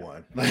had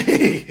one.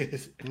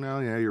 No,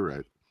 yeah, you're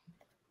right.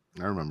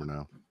 I remember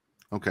now.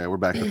 Okay, we're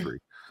back to 3.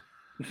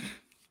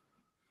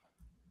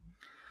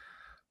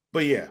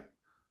 But yeah,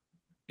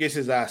 gets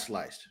his eye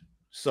sliced.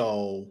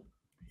 So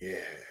yeah,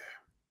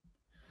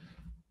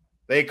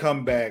 they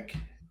come back,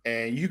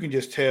 and you can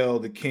just tell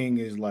the king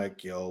is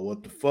like, "Yo,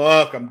 what the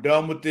fuck? I'm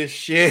done with this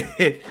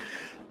shit."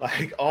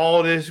 Like,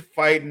 all this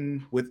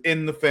fighting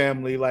within the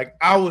family. Like,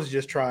 I was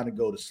just trying to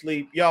go to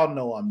sleep. Y'all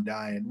know I'm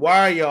dying.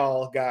 Why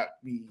y'all got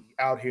me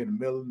out here in the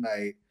middle of the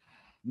night,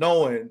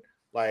 knowing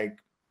like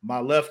my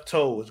left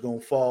toe is gonna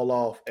fall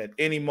off at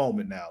any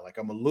moment now? Like,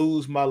 I'm gonna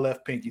lose my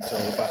left pinky toe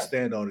if I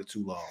stand on it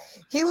too long.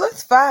 He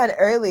looked fine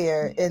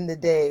earlier in the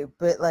day,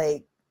 but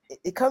like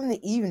it come the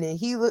evening,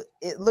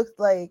 it looked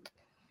like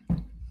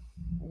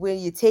when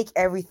you take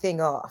everything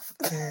off.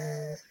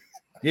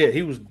 Yeah,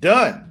 he was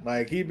done.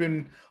 Like, he'd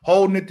been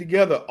holding it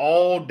together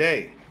all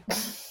day.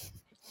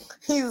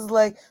 He was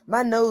like,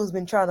 my nose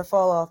been trying to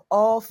fall off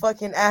all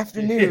fucking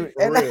afternoon, Yeah,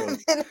 for and real.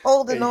 I've been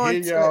holding And on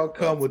here to y'all it.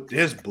 come with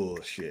this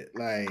bullshit.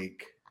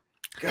 Like,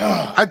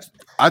 God.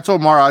 I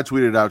told Mara, I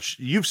tweeted out,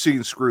 you've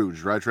seen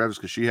Scrooge, right, Travis?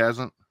 Because she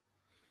hasn't.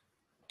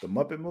 The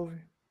Muppet movie?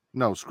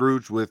 No,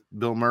 Scrooge with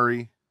Bill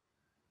Murray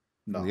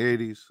No. in the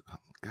 80s. Oh,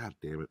 God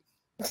damn it.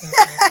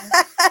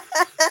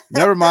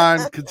 Never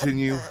mind.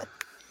 Continue.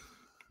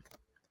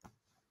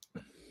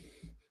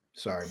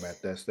 Sorry,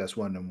 Matt. That's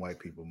one of them white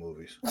people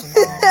movies.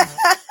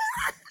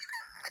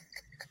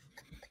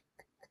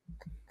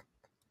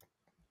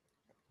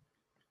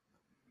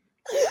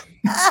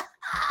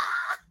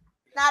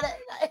 Not it.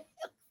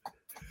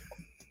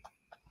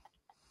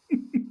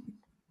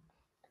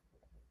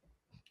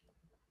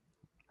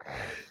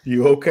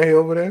 You okay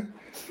over there?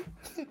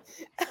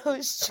 I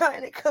was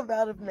trying to come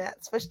out of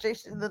Matt's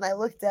frustration, and then I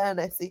look down and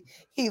I see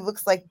he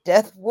looks like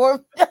death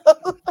warmed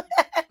up.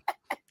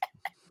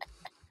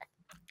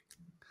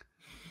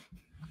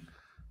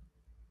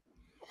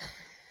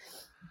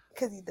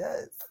 Because he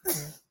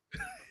does.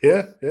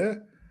 Yeah.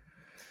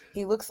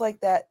 He looks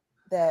like that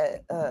the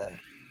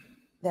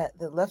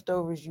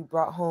leftovers you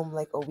brought home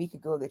like a week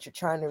ago that you're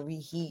trying to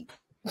reheat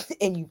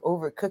and you've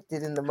overcooked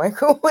it in the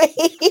microwave.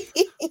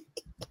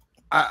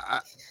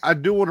 I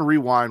do want to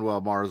rewind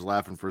while Mara's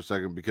laughing for a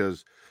second,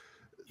 because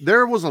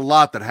there was a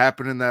lot that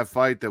happened in that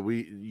fight that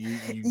you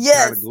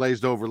Yes. kind of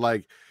glazed over.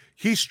 Like,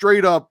 he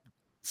straight up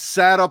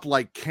sat up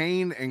like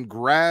Kane and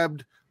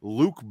grabbed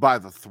Luke by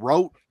the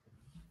throat.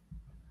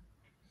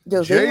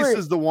 Yo, Jace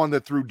is the one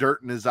that threw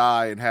dirt in his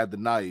eye and had the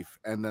knife,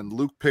 and then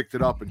Luke picked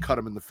it up and cut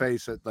him in the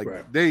face. Like,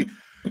 Right. they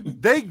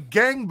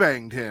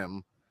gangbanged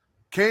him,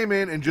 came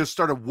in and just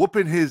started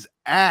whooping his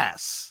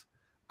ass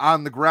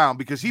on the ground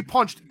because he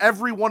punched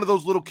every one of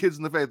those little kids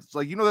in the face. It's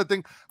like, you know that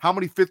thing, how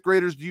many fifth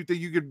graders do you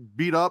think you could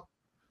beat up?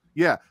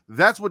 Yeah,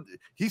 that's what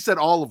he said,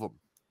 all of them,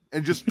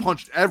 and just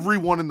punched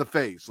everyone in the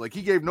face. Like,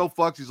 he gave no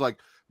fucks. He's like,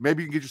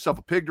 maybe you can get yourself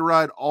a pig to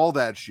ride, all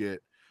that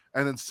shit.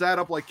 And then sat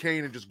up like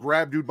Kane and just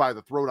grabbed dude by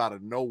the throat out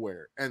of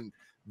nowhere. And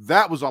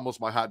that was almost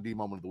my hot D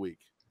moment of the week.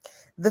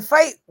 The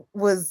fight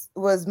was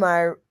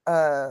my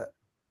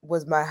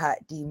hot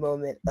D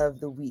moment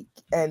of the week.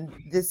 And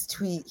this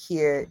tweet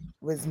here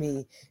was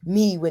me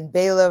when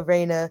Bayla,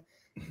 Reyna,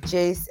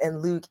 Jace,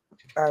 and Luke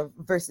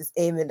versus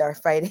Aemond are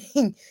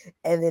fighting,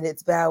 and then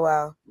it's Bow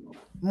Wow,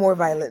 more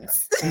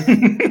violence.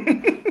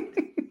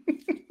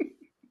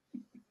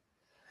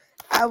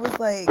 I was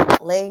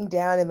like laying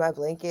down in my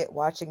blanket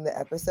watching the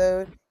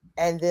episode,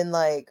 and then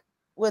like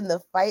when the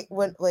fight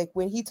went, like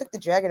when he took the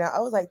dragon out, I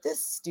was like,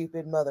 this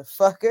stupid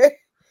motherfucker.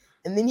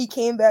 And then he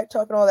came back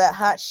talking all that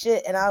hot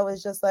shit, and I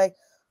was just like,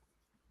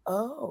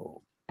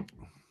 oh.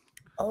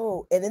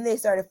 And then they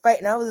started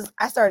fighting.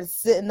 I started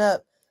sitting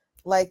up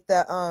like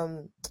that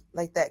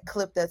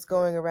clip that's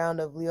going around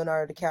of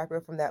Leonardo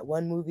DiCaprio from that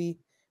one movie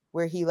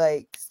where he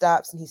like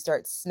stops and he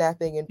starts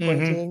snapping and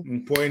pointing.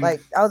 And pointing.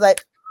 Like, I was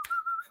like,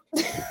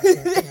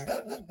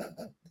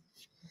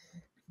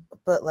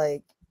 but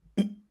like,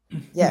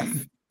 yes,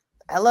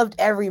 I loved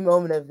every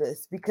moment of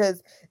this,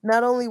 because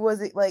not only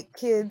was it like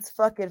kids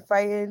fucking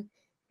fighting,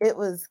 it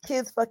was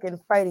kids fucking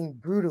fighting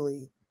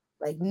brutally.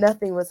 Like,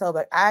 nothing was held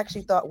back. I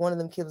actually thought one of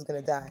them kids was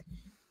gonna die.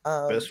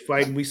 Best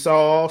fighting we saw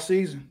all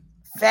season.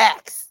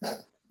 Facts.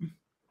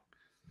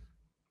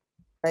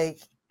 Like,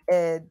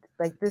 and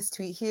like this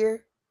tweet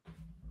here.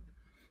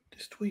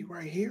 This tweet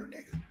right here,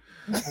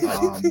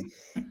 nigga.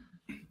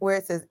 Where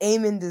it says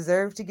Aemond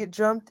deserved to get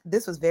jumped.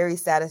 This was very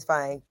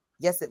satisfying.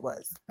 Yes, it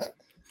was. But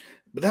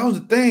that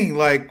was the thing.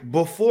 Like,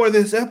 before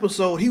this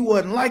episode, he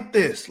wasn't like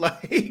this.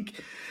 Like,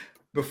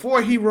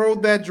 before he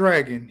rode that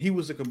dragon, he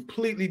was a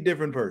completely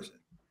different person.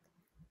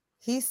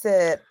 He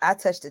said, I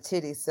touched a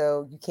titty,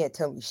 so you can't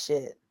tell me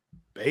shit.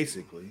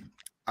 Basically.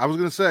 I was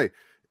going to say,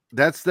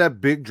 that's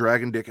that big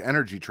dragon dick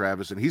energy,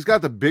 Travis. And he's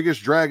got the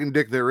biggest dragon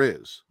dick there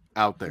is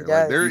out there.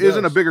 Like, there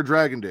isn't a bigger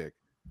dragon dick.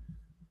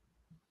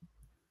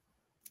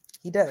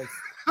 He does.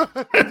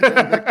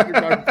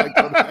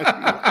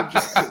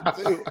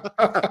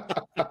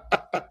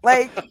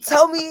 Like,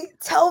 tell me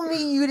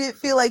you didn't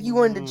feel like you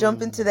wanted to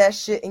jump into that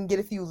shit and get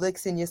a few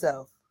licks in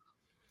yourself.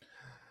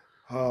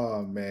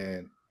 Oh,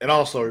 man. And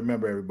also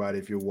remember, everybody,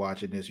 if you're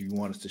watching this, you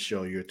want us to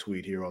show your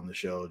tweet here on the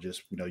show,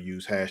 just,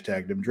 use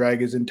hashtag them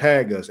dragons and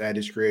tag us at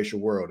It's Creation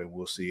World, and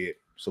we'll see it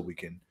so we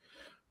can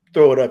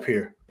throw it up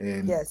here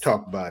and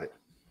talk about it.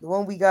 The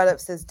one we got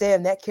up says,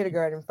 damn, that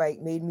kindergarten fight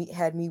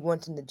had me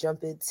wanting to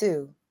jump in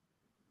too.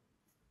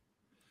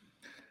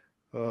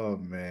 Oh,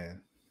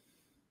 man.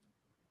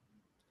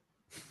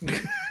 the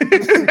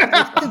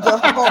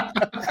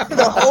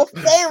whole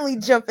family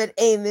jumping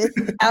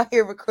Aemond out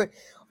here recording.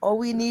 All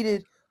we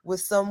needed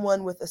was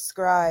someone with a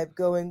scribe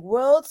going,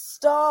 world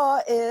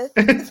star if.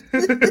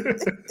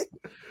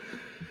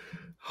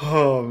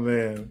 Oh,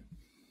 man.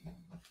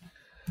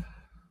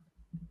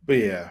 But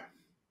yeah,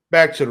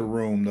 back to the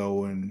room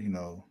though, and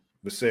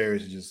Viserys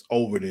is just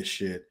over this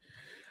shit.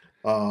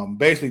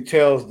 Basically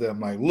tells them,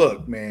 like,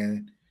 look,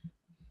 man,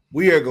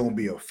 we are gonna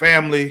be a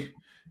family,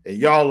 and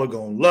y'all are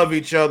gonna love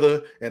each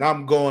other, and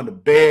I'm going to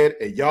bed,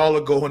 and y'all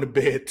are going to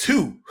bed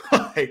too.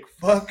 Like,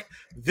 fuck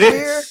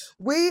this.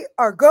 We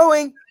are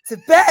going to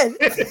bed.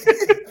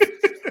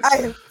 I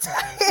am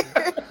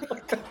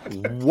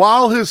tired.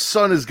 While his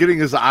son is getting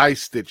his eye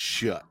stitched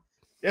shut.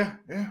 Yeah.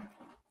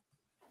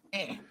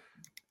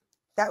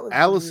 That was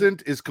Allison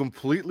is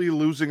completely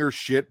losing her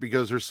shit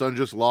because her son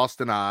just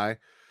lost an eye.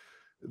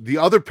 The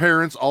other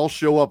parents all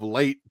show up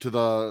late to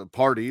the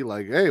party,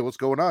 like, hey, what's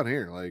going on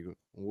here? Like,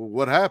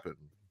 what happened?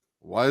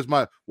 Why is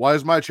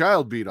my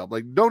child beat up?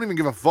 Like, don't even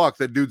give a fuck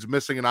that dude's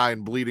missing an eye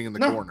and bleeding in the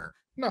corner.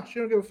 No, she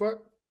don't give a fuck.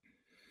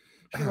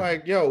 She's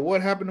like, yo,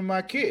 what happened to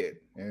my kid?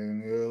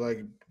 And they're like,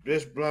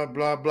 this blah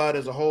blah blah.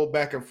 There's a whole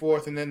back and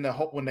forth, and then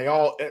when they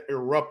all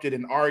erupted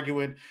and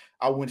arguing,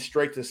 I went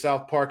straight to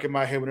South Park in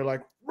my head when they're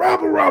like,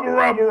 rabble.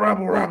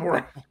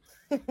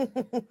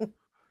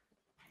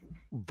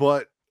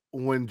 But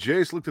when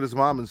Jace looked at his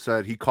mom and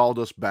said he called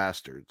us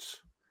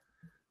bastards,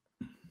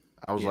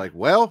 I was like,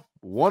 well,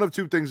 one of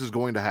two things is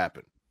going to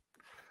happen.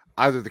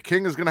 Either the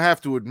king is going to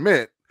have to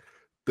admit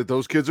that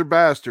those kids are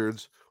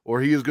bastards,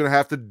 or he is going to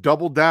have to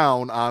double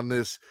down on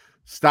this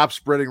stop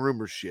spreading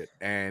rumors shit.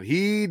 And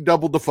he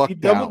doubled the fuck down.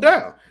 Doubled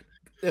down.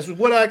 That's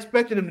what I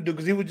expected him to do,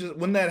 because he would just,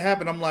 when that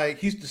happened, I'm like,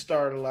 he's the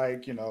starter,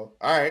 like, all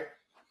right,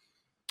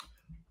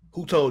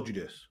 who told you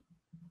this?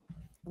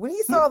 When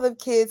he saw the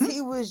kids,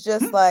 he was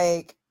just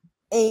like,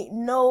 ain't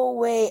no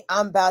way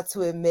I'm about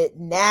to admit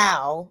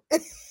now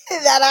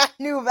that I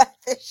knew about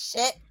this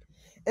shit,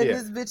 and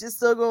this bitch is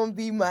still gonna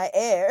be my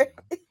heir.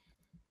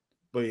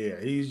 But yeah,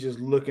 he's just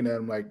looking at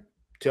him like,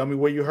 tell me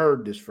where you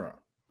heard this from.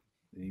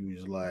 And he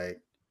was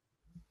like,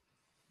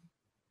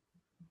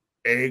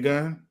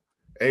 Aegon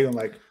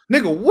like,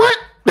 nigga, what?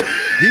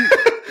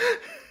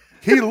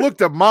 He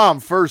looked at mom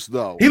first,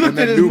 though. He looked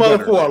at his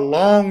mother for a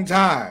long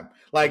time.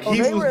 Like,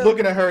 he was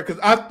looking at her, because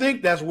I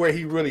think that's where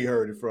he really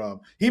heard it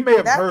from. He may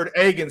have heard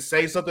Aegon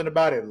say something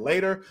about it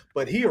later,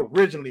 but he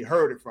originally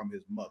heard it from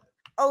his mother.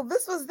 Oh,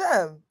 this was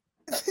them.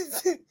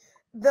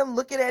 Them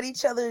looking at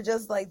each other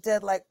just like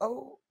dead, like,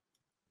 oh,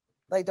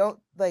 don't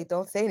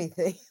say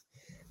anything.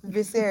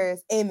 Viserys,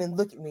 Aemond,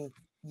 look at me.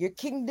 Your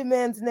king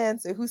demands an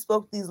answer. Who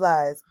spoke these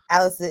lies?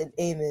 Alicent and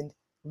Aemond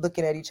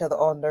looking at each other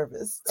all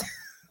nervous.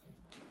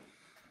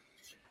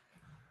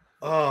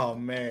 Oh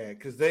man,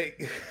 because they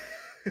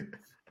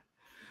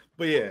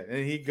but yeah,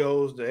 and he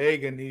goes to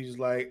Aegon, he's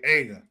like,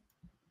 Aegon,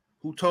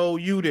 who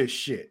told you this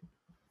shit?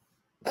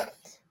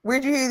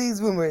 Where'd you hear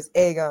these rumors?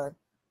 Aegon,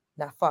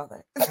 not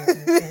father.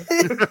 Because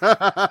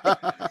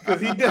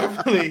he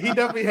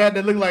definitely had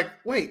to look like,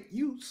 wait,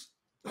 you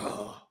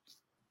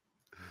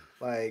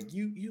like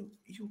you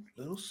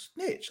little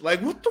snitch.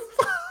 Like, what the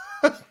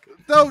fuck?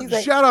 No,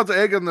 shout out to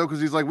Aegon though,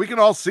 because he's like, we can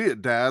all see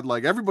it, Dad.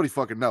 Like, everybody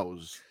fucking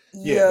knows.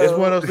 Yeah, it's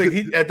one of those things.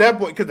 He, at that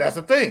point, because that's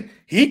the thing,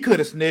 he could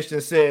have snitched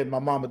and said, my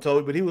mama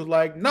told you, but he was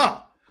like,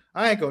 no,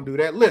 I ain't gonna do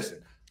that.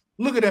 Listen,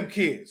 look at them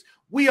kids.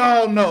 We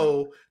all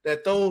know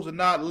that those are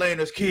not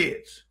Laena's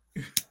kids.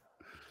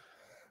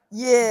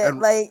 Yeah,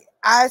 like,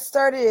 I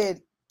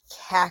started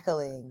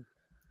cackling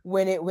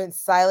when it went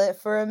silent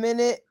for a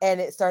minute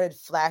and it started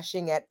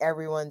flashing at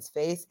everyone's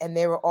face, and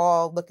they were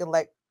all looking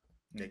like,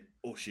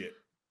 oh shit.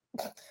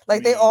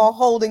 Like, they all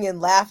holding in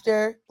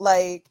laughter,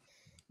 like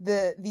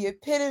the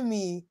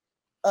epitome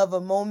of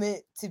a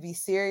moment to be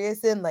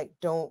serious in, like,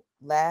 don't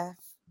laugh.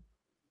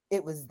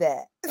 It was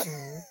that.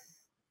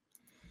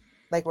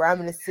 Like, where I'm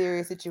in a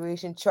serious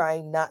situation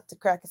trying not to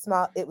crack a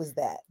smile, it was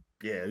that.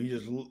 Yeah,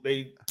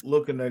 they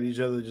looking at each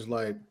other just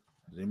like,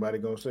 is anybody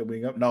gonna say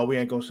no, we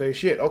ain't gonna say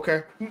shit.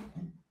 Okay.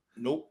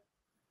 Nope.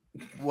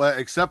 Well,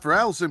 except for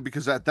Alicent,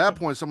 because at that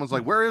point someone's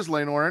like, where is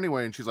Laenor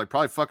anyway? And she's like,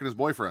 probably fucking his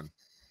boyfriend.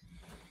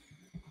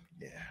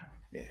 Yeah.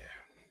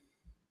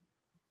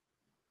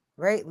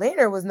 Right?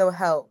 Laenor was no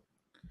help.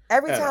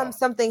 Every time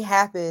something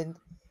happened,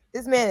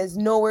 this man is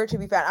nowhere to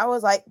be found. I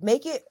was like,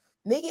 make it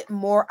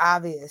more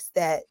obvious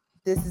that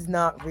this is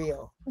not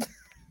real.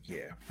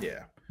 Yeah.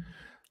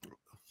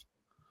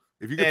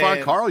 If you can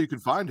find Carl, you can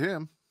find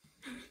him.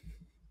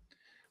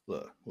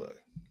 Look,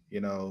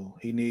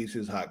 he needs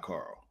his hot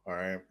Carl. All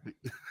right.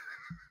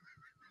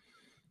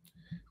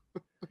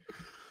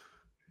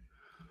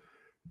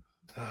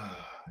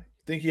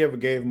 Think he ever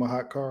gave him a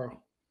hot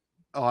Carl?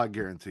 Oh, I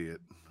guarantee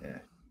it. Yeah,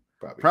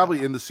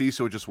 probably in the sea,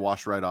 so it just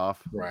washed right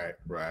off. Right.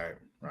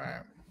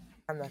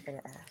 I'm not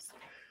gonna ask.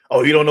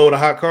 Oh, you don't know what a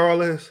hot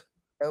Carl is?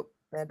 Nope.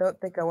 I don't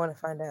think I want to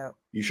find out.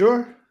 You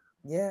sure?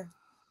 Yeah.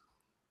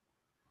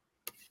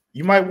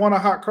 You might want a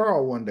hot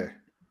Carl one day.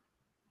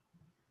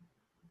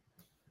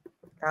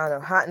 I don't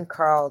know. Hot and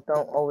Carl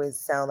don't always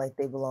sound like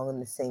they belong in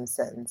the same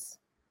sentence.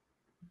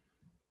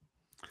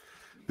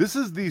 This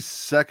is the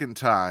second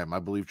time I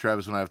believe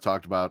Travis and I have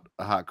talked about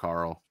a hot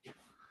Carl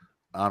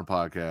on a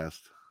podcast.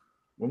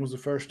 When was the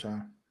first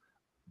time?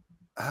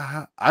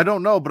 I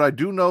don't know, but I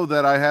do know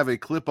that I have a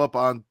clip up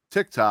on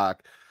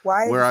TikTok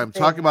where I'm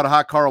talking about a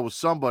hot Carl with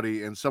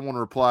somebody, and someone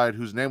replied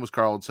whose name was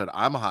Carl and said,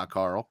 I'm a hot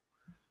Carl.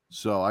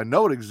 So I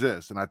know it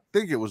exists, and I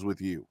think it was with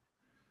you.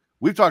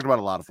 We've talked about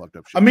a lot of fucked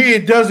up shit. I mean,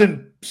 it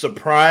doesn't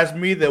surprise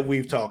me that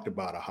we've talked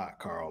about a hot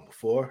Carl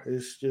before.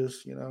 It's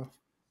just,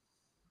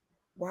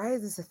 Why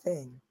is this a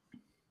thing?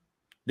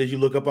 Did you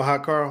look up a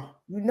hot Carl?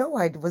 You know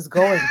I was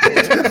going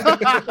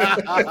to.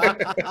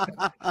 Like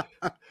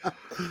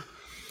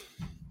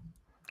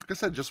I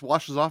said, just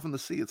washes off in the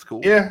sea. It's cool.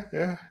 Yeah.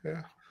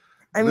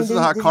 I mean, this is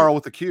a hot Carl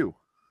with a Q.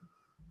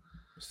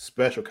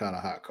 Special kind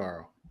of hot,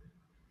 Carl.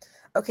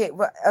 Okay,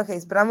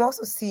 but I'm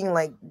also seeing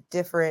like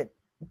different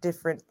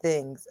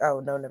things. Oh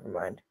no, never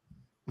mind.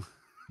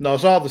 No,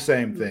 it's all the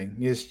same thing.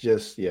 It's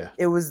just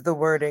It was the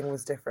wording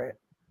was different.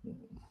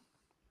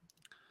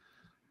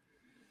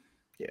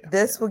 Yeah.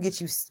 This will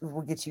get you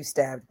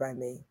stabbed by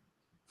me.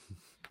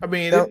 I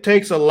mean, it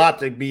takes a lot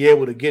to be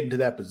able to get into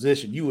that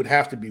position. You would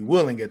have to be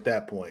willing at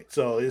that point.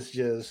 So it's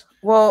just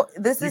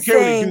this you is can't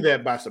saying really do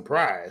that by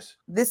surprise.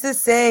 This is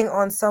saying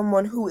on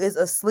someone who is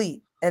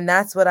asleep, and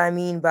that's what I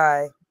mean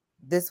by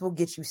this will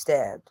get you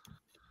stabbed.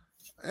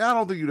 I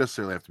don't think you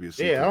necessarily have to be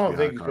asleep. Yeah, I don't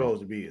think you're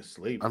supposed to be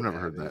asleep. I've never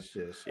heard that.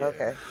 Just,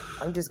 Okay,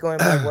 I'm just going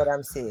by what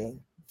I'm seeing.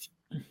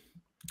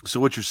 So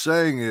what you're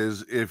saying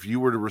is, if you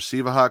were to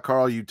receive a hot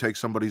Carl, you'd take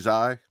somebody's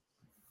eye?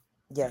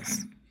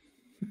 Yes.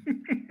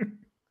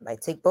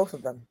 Might take both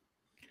of them.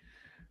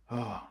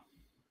 Oh.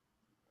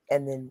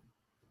 And then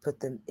put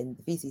them in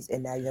the feces,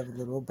 and now you have a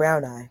little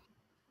brown eye.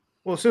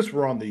 Well, since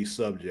we're on these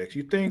subjects,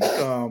 you think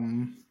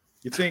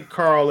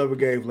Carl ever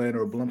gave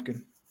Lana a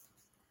Blumpkin?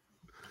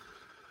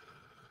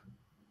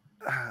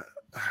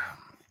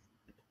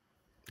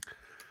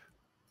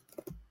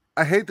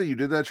 I hate that you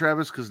did that,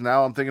 Travis, because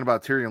now I'm thinking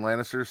about Tyrion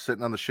Lannister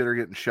sitting on the shitter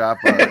getting shot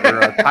by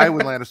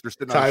Tywin Lannister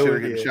sitting on the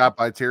shitter getting shot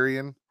by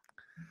Tyrion.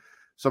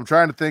 So I'm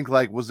trying to think,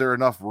 like, was there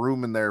enough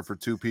room in there for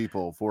two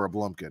people for a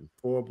Blumpkin?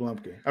 For a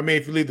Blumpkin. I mean,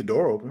 if you leave the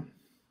door open.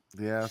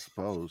 Yeah, I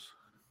suppose.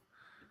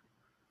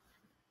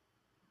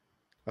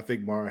 I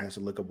think Mara has to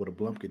look up what a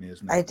Blumpkin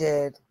is now. I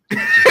did.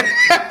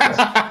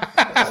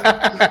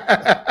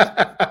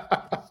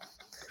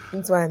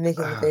 That's why I'm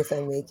making the face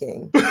I'm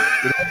making.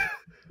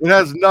 It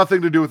has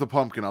nothing to do with a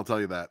pumpkin, I'll tell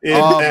you that.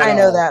 I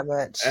know that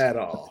much. At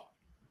all.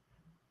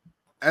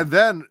 And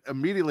then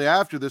immediately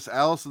after this,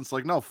 Allison's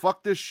like, no,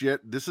 fuck this shit.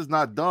 This is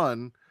not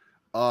done.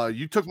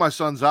 You took my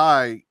son's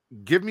eye.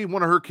 Give me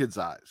one of her kids'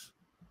 eyes.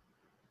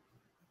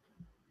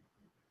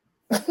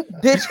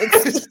 Bitch,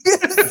 excuse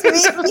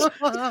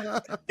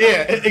me.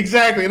 Yeah,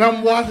 exactly. And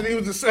I'm watching, it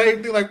was the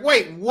same thing. Like,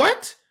 wait,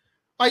 what?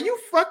 Are you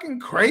fucking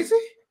crazy?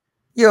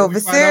 Yo,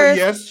 Viserys.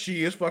 Yes,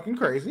 she is fucking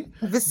crazy.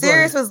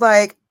 Viserys was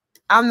like,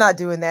 I'm not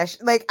doing that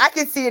shit. Like, I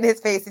could see in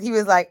his face that he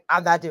was like,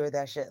 I'm not doing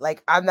that shit.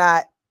 Like,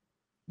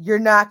 you're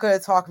not going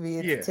to talk me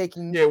into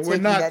taking. Yeah, we're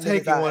not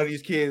taking one of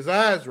these kids'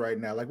 eyes right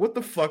now. Like, what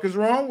the fuck is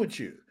wrong with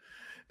you?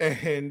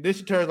 And then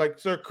she turns like,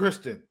 Sir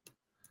Kristen,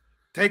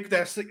 take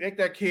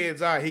that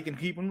kid's eye. He can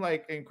keep him.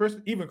 Like, and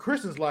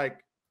Kristen's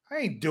like, I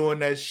ain't doing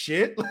that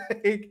shit.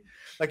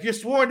 Like you're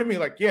sworn to me,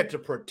 like, yeah, to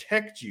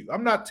protect you.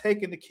 I'm not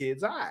taking the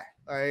kid's eye.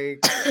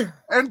 Like,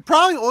 and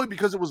probably only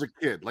because it was a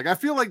kid. Like, I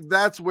feel like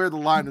that's where the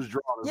line is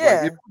drawn.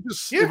 Yeah. Like,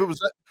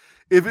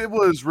 if it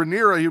was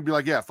Rhaenyra, he'd be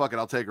like, yeah, fuck it,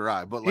 I'll take her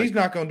eye. But like, he's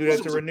not gonna do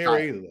that to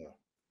Rhaenyra either, though.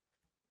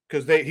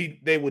 Because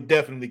they would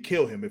definitely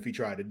kill him if he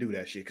tried to do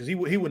that shit. Because he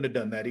wouldn't have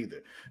done that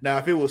either. Now,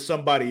 if it was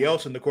somebody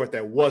else in the court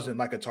that wasn't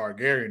like a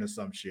Targaryen or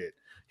some shit,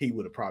 he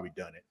would have probably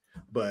done it.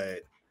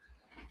 But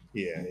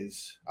yeah,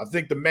 I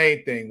think the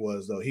main thing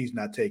was, though, he's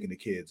not taking the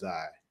kid's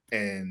eye.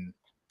 And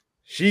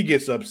she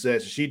gets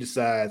upset. So she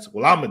decides,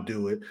 well, I'm going to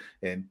do it,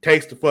 and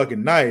takes the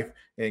fucking knife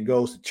and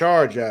goes to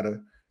charge at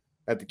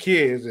the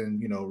kids.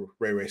 And,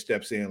 Ray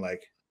steps in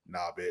like,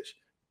 nah, bitch.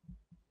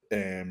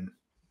 And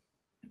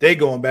they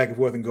going back and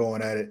forth and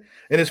going at it.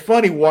 And it's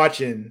funny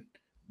watching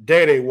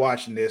Day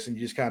watching this and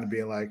just kind of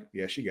being like,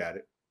 yeah, she got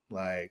it.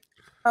 Like,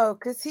 oh,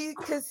 because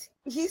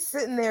he's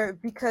sitting there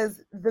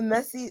because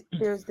there's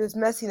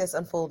messiness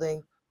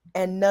unfolding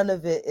and none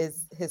of it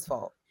is his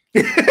fault.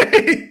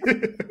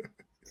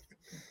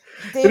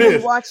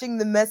 David watching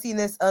the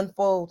messiness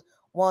unfold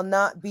while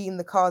not being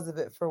the cause of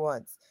it for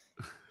once.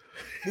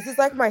 This is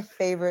like my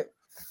favorite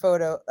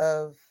photo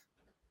of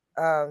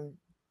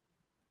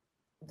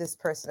this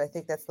person. I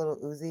think that's Little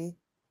Uzi.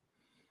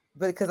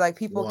 But because like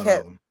people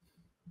kept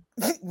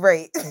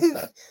right.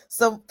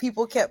 So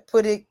people kept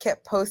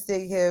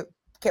posting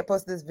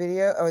this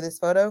video or this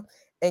photo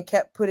and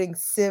kept putting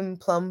Sim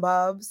plumb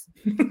bobs.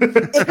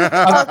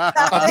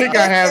 I think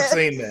I have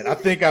seen that. I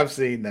think I've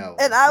seen that one.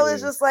 And I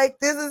was just like,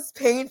 this is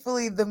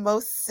painfully the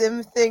most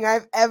Sim thing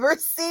I've ever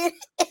seen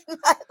in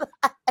my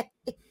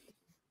life.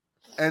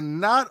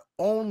 And not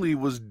only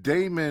was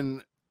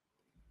Daemon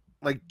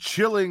like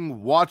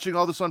chilling, watching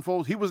all this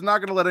unfold, he was not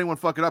going to let anyone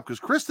fuck it up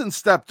because Kristen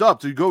stepped up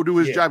to go do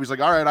his job. He's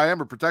like, all right, I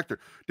am a protector.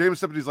 Daemon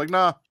stepped in, he's like,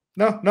 nah.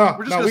 No,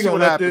 we're gonna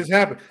let this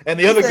happen. And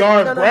the other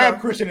guard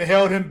grabbed Kristen and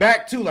held him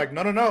back too. Like,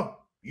 no.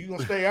 You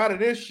gonna stay out of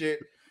this shit.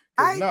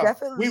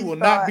 We will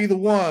not be the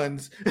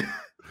ones.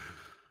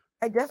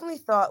 I definitely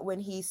thought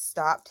when he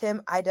stopped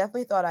him, I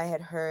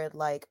had heard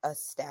like a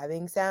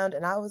stabbing sound,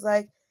 and I was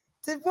like,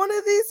 did one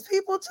of these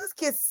people just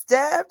get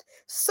stabbed?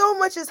 So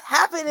much is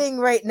happening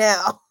right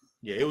now.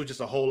 Yeah, it was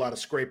just a whole lot of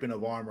scraping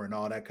of armor and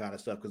all that kind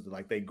of stuff because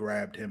like they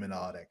grabbed him and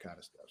all that kind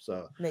of stuff.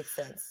 So makes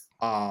sense.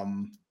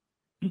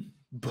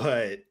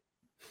 But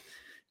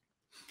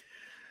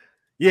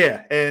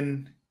yeah,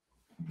 and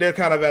they're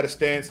kind of at a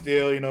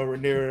standstill,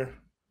 Rhaenyra,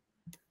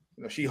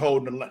 she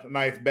holding the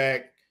knife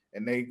back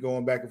and they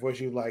going back and forth.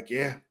 She was like,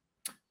 yeah,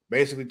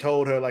 basically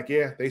told her, like,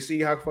 yeah, they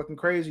see how fucking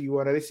crazy you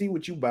are. They see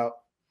what you about.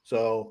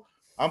 So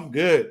I'm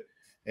good.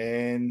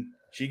 And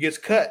she gets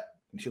cut.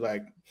 And she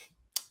like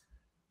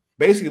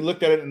basically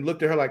looked at it and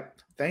looked at her like,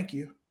 thank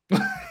you.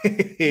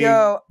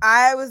 Yo,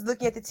 I was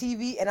looking at the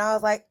TV and I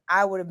was like,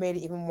 I would have made it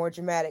even more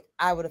dramatic.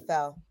 I would have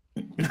fell.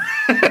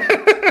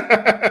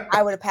 I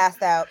would have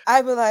passed out.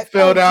 I'd be like,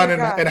 fell down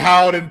and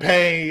howled in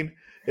pain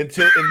and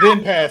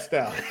then passed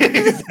out.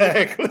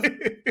 Exactly.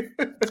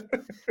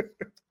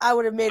 I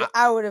would have made it.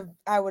 I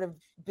would have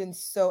been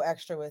so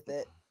extra with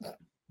it.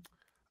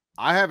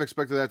 I have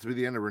expected that to be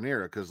the end of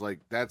Rhaenyra because, like,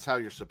 that's how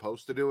you're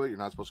supposed to do it. You're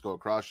not supposed to go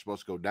across. You're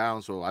supposed to go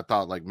down. So I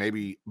thought, like,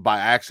 maybe by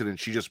accident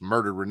she just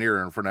murdered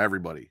Rhaenyra in front of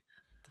everybody.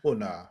 Well,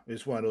 nah.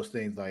 It's one of those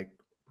things, like,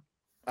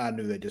 I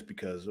knew that just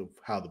because of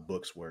how the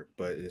books work.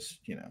 But it's,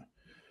 you know.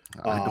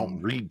 I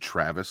don't read,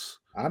 Travis.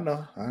 I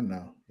know.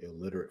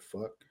 Illiterate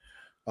fuck.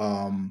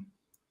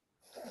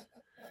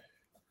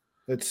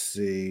 Let's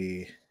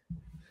see.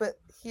 But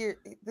here,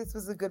 this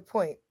was a good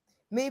point.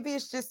 Maybe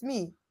it's just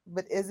me.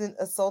 But isn't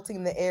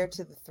assaulting the heir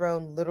to the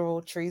throne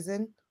literal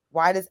treason?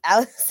 Why does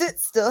Alicent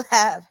still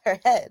have her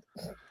head?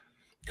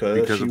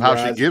 Because of how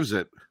she gives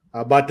it.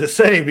 I'm about to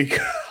say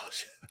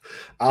because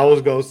I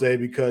was gonna say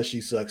because she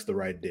sucks the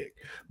right dick,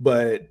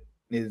 but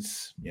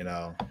it's you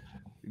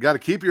got to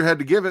keep your head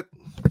to give it.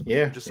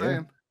 Yeah, just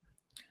saying.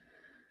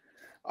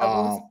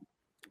 Go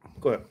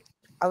ahead.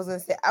 I was gonna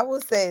say I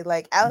will say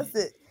like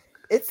Alicent.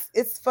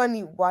 It's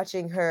funny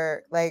watching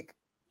her like.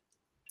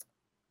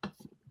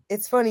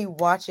 It's funny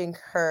watching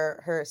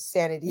her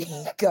sanity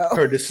go.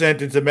 Her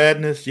descent into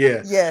madness,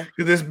 yeah.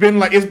 Because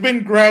it's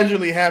been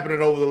gradually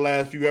happening over the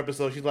last few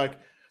episodes. She's like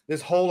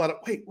this whole lot of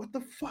wait, what the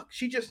fuck?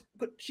 She just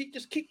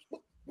keeps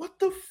what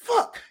the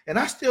fuck? And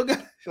I still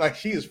got like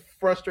she is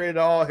frustrated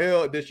all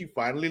hell, and then she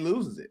finally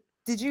loses it.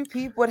 Did you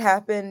peep what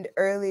happened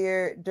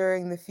earlier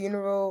during the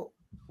funeral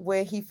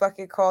where he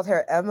fucking called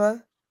her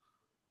Emma?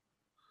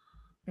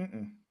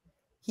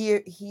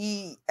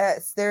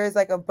 There is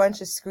like a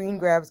bunch of screen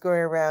grabs going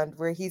around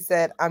where he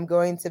said, "I'm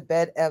going to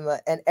bed, Emma,"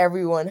 and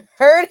everyone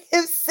heard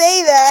him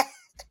say that.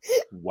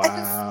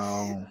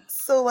 Wow.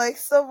 So like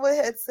someone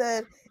had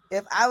said,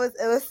 if I was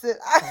innocent,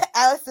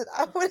 Alicent,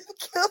 I would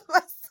have killed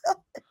myself.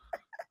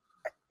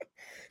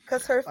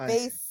 Because her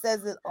face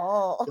says it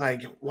all.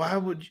 Like, why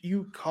would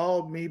you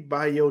call me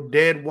by your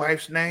dead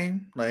wife's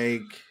name?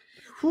 Like,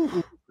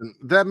 whew.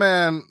 That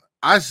man,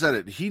 I said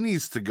it. He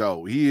needs to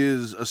go. He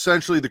is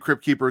essentially the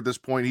Crypt Keeper at this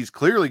point. He's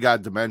clearly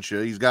got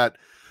dementia. He's got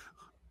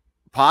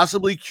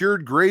possibly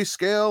cured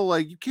grayscale.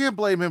 Like, you can't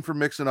blame him for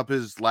mixing up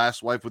his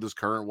last wife with his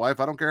current wife.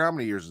 I don't care how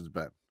many years it's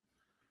been.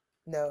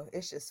 No,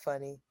 it's just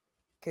funny.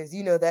 Because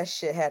that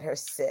shit had her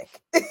sick.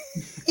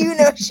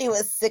 She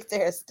was sick to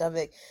her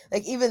stomach.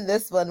 Like, even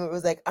this one, where it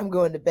was like, I'm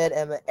going to bed,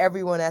 Emma.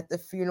 Everyone at the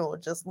funeral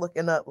just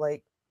looking up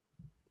like...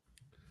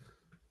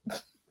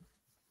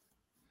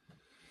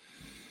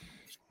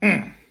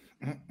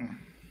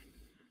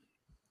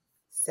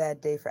 Sad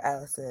day for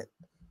Alicent.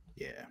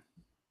 Yeah.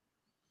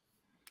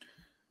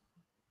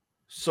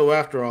 So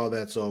after all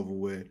that's over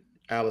with,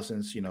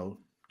 Alicent's,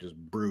 just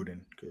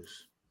brooding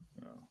because,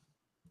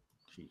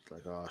 she's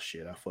like, oh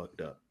shit, I fucked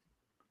up.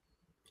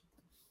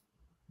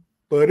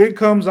 But in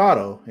comes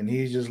Otto, and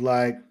he's just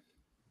like,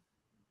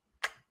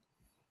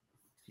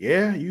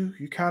 yeah, you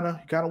kind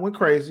of went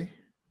crazy,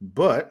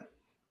 but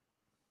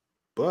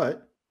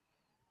that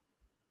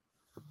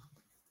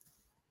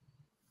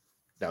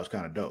was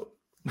kind of dope.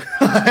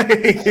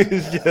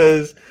 It's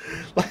just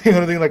like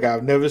one thing like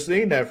I've never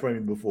seen that from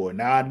you before.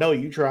 Now I know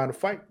you trying to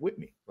fight with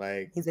me.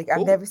 Like he's like,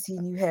 I've never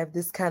seen you have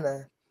this kind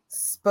of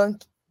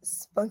spunk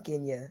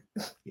in you.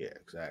 Yeah,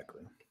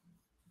 exactly.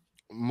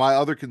 My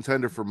other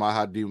contender for my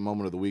hot demon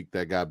moment of the week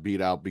that got beat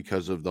out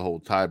because of the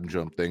whole time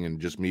jump thing and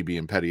just me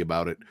being petty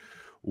about it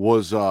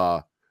was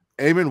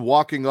Aemon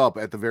walking up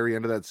at the very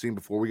end of that scene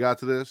before we got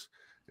to this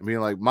and being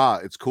like, Ma,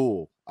 it's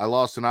cool. I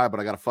lost an eye, but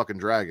I got a fucking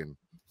dragon.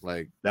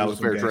 Like, that was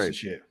a fair trade.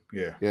 Shit.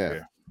 Yeah.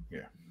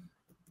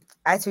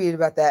 I tweeted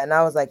about that and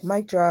I was like,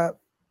 mic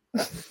drop.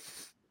 I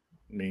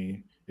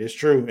mean, it's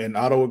true. And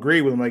Otto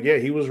agreed with him. Like, yeah,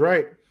 he was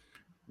right.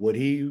 What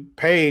he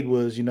paid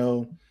was,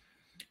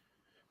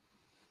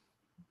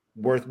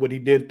 worth what he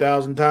did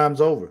 1,000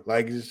 times over.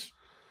 Like,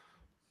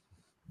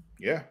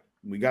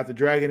 we got the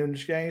dragon in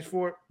exchange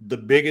for it. The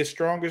biggest,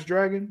 strongest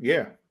dragon.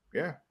 Yeah.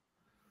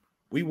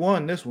 We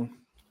won this one.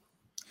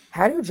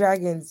 How do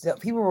dragons?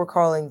 People were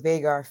calling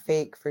Vhagar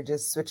fake for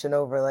just switching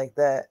over like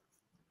that.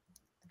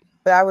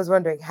 But I was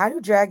wondering, how do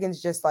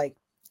dragons just like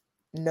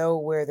know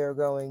where they're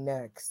going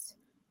next?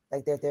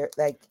 Like they're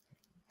like,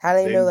 how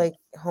do they know like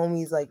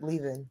homies like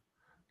leaving?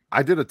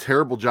 I did a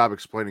terrible job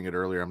explaining it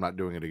earlier. I'm not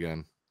doing it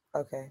again.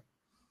 Okay.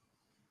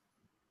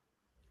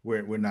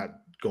 We're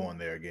not going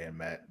there again,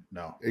 Matt.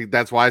 No.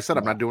 That's why I said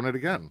I'm not doing it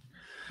again.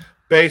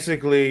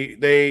 Basically,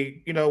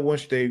 they,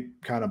 once they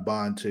kind of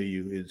bond to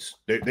you,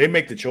 they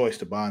make the choice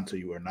to bond to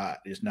you or not.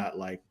 It's not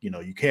like,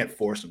 you can't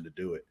force them to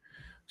do it.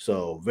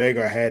 So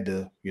Vhagar had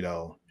to,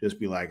 just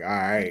be like, all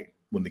right,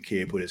 when the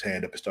kid put his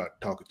hand up and started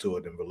talking to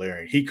it in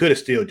Valyrian. He could have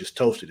still just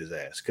toasted his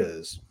ass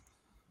because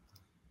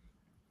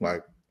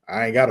Like,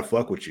 I ain't gotta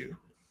fuck with you,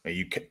 and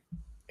you can,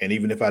 and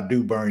even if I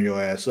do burn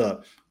your ass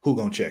up, who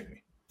gonna check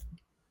me?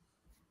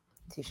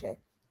 Touche.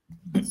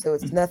 So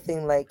it's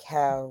nothing like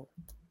how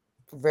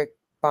Rick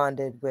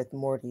bonded with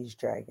Morty's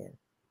dragon.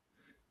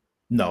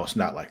 No, it's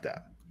not like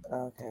that.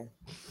 Okay,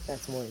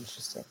 that's more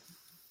interesting.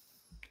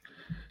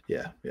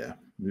 Yeah.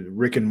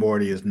 Rick and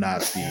Morty is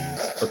not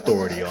the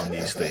authority on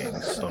these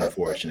things,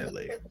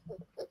 unfortunately.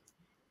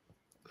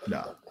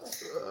 No.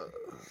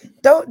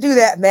 Don't do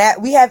that,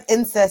 Matt. We have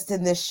incest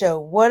in this show.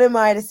 What am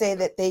I to say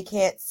that they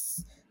can't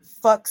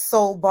fuck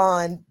soul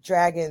bond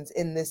dragons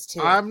in this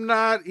too? I'm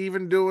not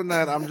even doing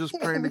that. I'm just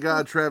praying to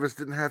God Travis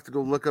didn't have to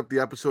go look up the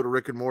episode of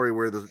Rick and Morty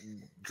where the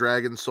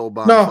dragon soul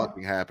bond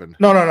fucking happened.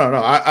 No.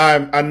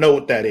 I know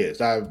what that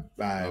is. I'm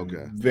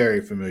okay.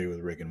 Very familiar with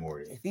Rick and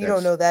Morty. If you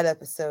don't know that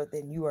episode,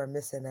 then you are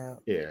missing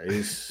out. Yeah, it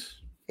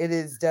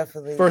is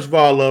definitely. First of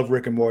all, I love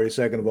Rick and Morty.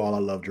 Second of all, I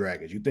love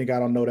dragons. You think I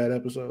don't know that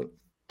episode?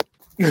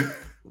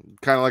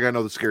 Kind of like I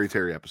know the Scary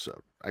Terry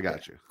episode. I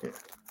got you. Yeah.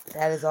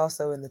 That is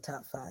also in the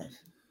top 5.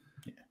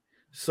 Yeah.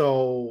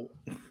 So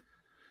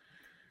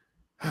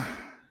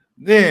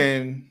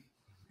then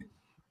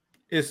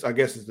I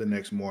guess it's the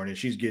next morning.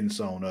 She's getting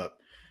sewn up,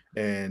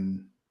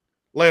 and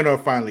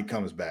Leonard finally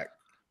comes back.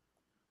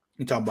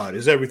 He's talking about,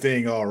 is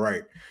everything all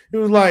right? He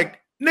was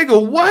like,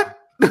 nigga, what?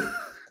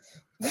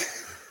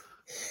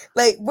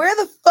 Like, where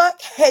the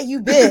fuck have you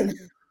been?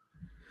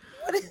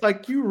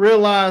 Like, you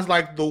realize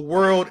like the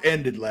world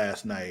ended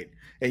last night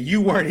and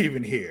you weren't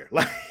even here.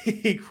 Like,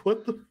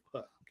 what the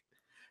fuck?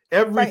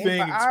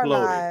 Everything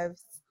exploded.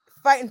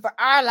 Fighting for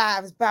our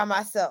lives by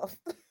myself.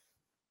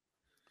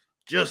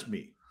 Just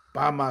me,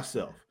 by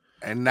myself.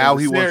 And now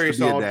he wants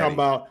to be a daddy. Talking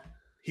about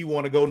he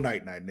want to go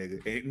night night,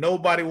 nigga. Ain't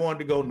nobody wanted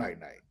to go night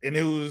night, and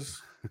it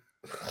was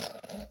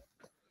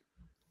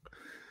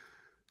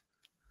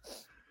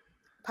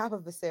Papa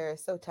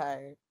Viserys so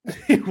tired.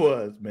 He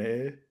was,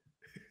 man.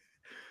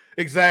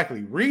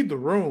 Exactly. Read the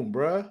room,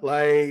 bruh.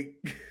 Like,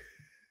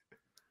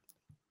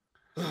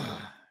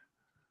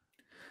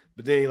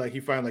 but then, like,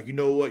 he finally, like, you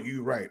know what?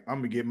 You right. I'm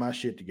gonna get my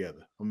shit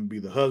together. I'm gonna be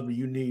the husband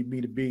you need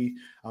me to be.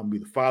 I'm gonna be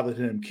the father to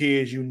them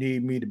kids you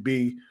need me to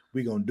be.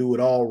 We gonna do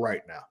it all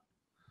right now.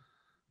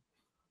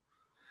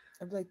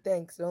 I'm like,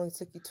 thanks. It only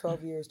took you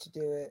 12 years to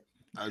do it.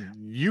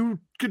 You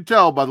could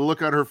tell by the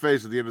look on her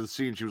face at the end of the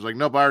scene. She was like,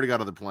 nope, I already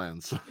got other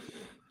plans.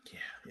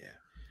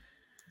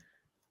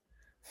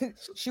 Yeah.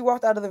 She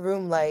walked out of the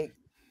room like,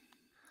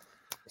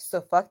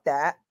 so fuck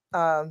that.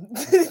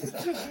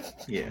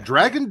 Yeah.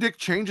 Dragon dick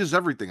changes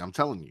everything, I'm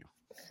telling you.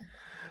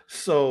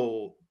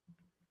 So,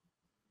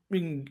 I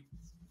mean,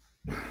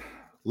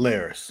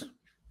 Larys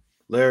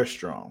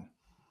Strong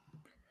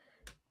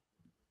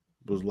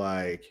was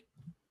like,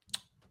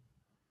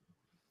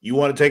 you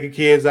want to take a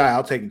kid's eye?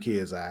 I'll take a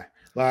kid's eye.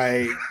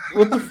 Like,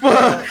 what the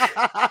fuck?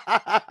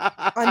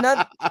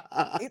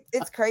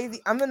 It's crazy.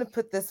 I'm gonna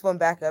put this one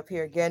back up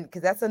here again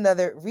because that's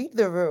another read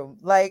the room.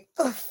 Like,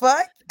 the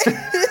fuck?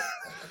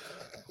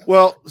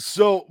 Well,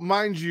 so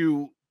mind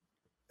you,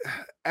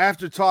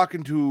 after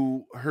talking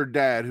to her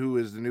dad, who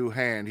is the new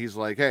hand, he's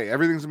like, hey,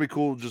 everything's gonna be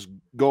cool. Just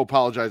go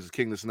apologize to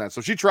King, this and that.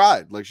 So she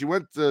tried. Like, she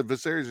went to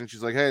Viserys and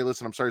she's like, hey,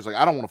 listen, I'm sorry. He's like,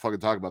 I don't want to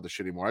fucking talk about this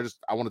shit anymore.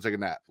 I want to take a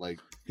nap.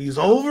 Like, he's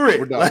over it.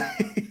 We're done.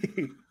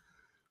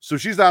 So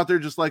she's out there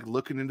just like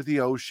looking into the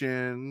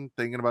ocean,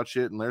 thinking about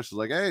shit. And Larys is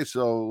like, hey,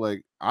 so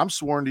like, I'm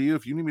sworn to you.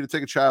 If you need me to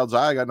take a child's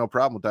eye, I got no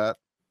problem with that.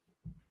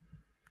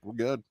 We're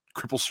good.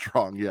 Cripple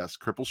strong. Yes.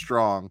 Cripple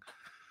strong.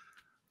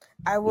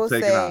 I will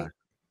say,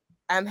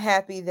 I'm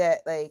happy that,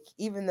 like,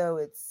 even though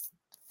it's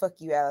fuck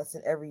you,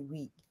 Allison, every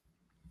week,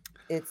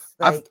 it's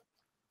like,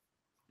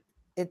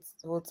 it's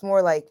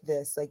more like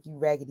this, like, you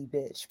raggedy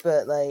bitch,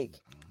 but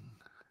like,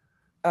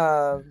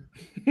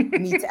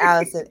 meets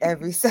Allison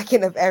every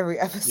second of every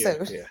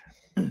episode. Yeah.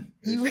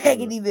 You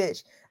raggedy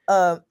bitch.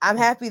 I'm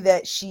happy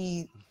that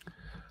she's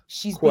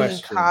being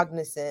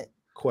cognizant.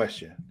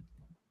 Question.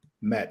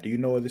 Matt, do you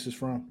know where this is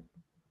from?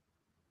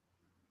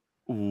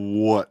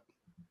 What?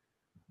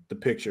 The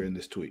picture in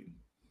this tweet.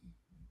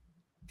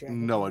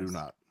 No, I do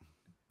not.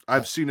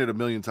 I've seen it a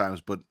million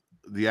times, but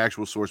the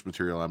actual source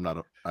material,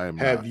 I am.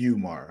 Have you,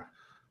 Mara?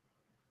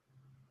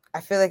 I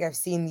feel like I've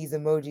seen these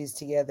emojis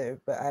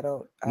together, but I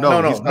don't.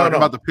 No, he's talking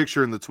about the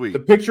picture in the tweet. The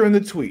picture in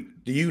the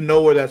tweet. Do you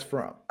know where that's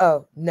from?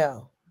 Oh,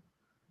 no.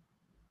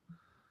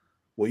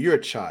 Well, you're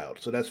a child,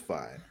 so that's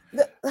fine.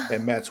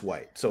 And Matt's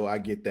white, so I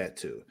get that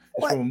too.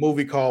 It's What? from a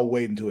movie called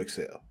Waiting to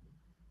Exhale.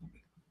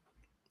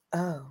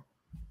 Oh.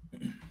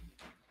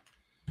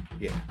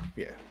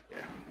 Yeah.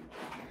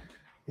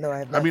 No,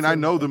 I mean, I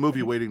know the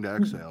movie Waiting to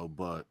Exhale,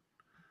 but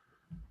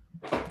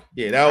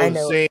yeah, that was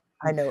the same.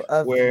 I know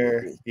of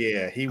where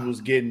he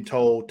was getting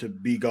told to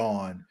be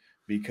gone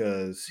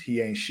because he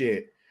ain't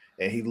shit,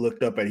 and he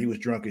looked up at he was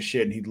drunk as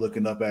shit, and he's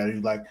looking up at it.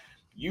 He's like,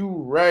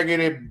 "You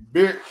raggedy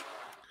bitch."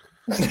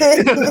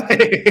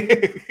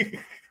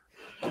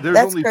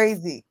 That's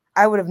crazy.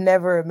 I would have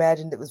never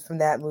imagined it was from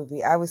that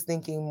movie. I was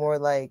thinking more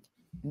like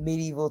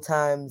medieval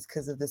times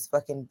because of this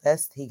fucking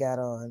vest he got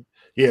on.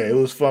 Yeah, it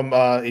was from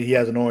he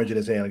has an orange in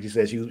his hand. Like she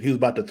said, he was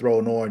about to throw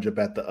an orange up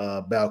at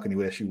the balcony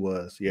where she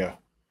was. Yeah.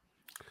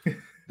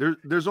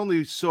 There's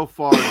only so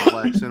far in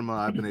black cinema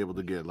I've been able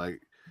to get.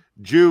 Like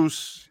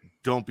Juice,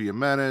 Don't Be a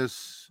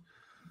Menace,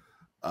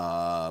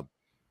 Romeo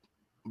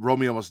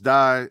Must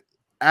Die.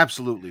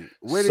 Absolutely.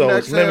 So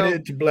it's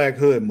limited to Black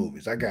Hood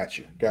movies. I got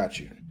you.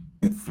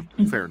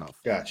 Fair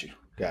enough. Got you.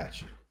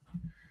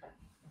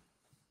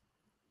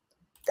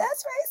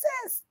 That's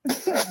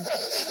racist.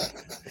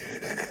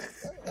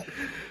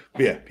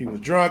 Yeah, he was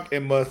drunk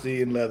and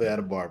musty and leather at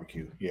a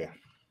barbecue. Yeah.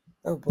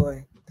 Oh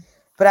boy.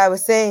 But I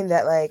was saying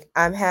that, like,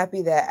 I'm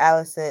happy that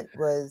Alicent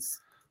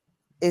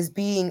is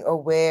being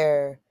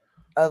aware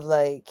of,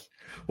 like,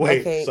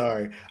 wait, okay.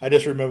 Sorry. I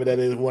just remember that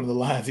is one of the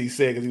lines he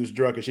said because he was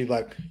drunk and she's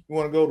like, "You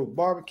want to go to a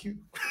barbecue?"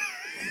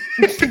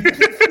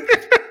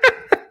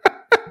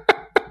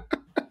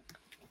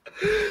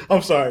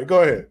 I'm sorry.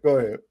 Go ahead.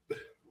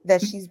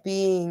 That she's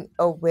being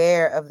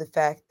aware of the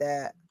fact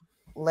that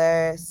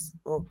Larys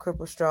or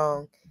Cripple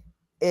Strong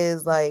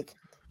is, like,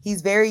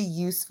 he's very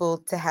useful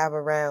to have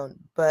around,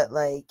 but,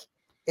 like,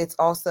 it's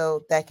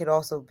also that could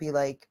also be,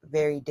 like,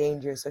 very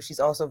dangerous. So she's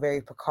also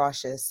very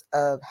precautious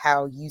of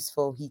how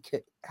useful he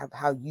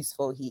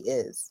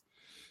is.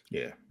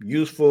 Yeah,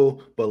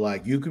 useful, but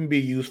like you can be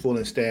useful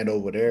and stand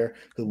over there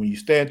because when you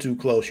stand too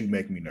close, you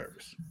make me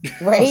nervous.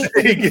 Right?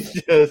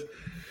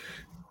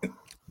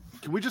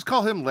 Can we just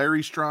call him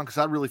Larry Strong? Because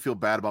I really feel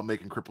bad about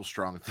making Cripple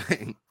Strong a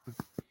thing.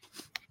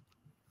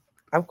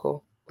 I'm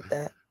cool with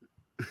that.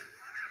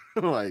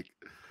 Like,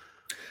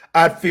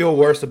 I'd feel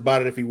worse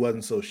about it if he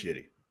wasn't so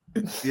shitty.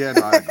 Yeah,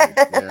 no, I agree.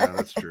 Yeah,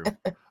 that's true.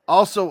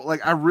 Also,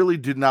 like, I really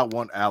did not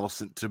want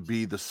Alicent to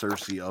be the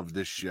Cersei of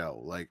this show.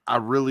 Like, I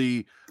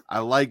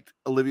liked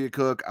Olivia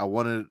Cook. I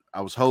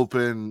was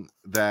hoping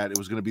that it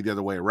was going to be the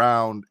other way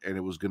around, and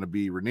it was going to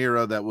be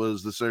Rhaenyra that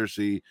was the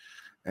Cersei.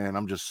 And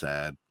I'm just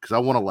sad because I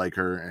want to like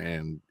her,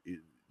 and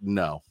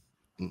no,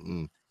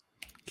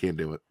 can't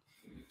do it.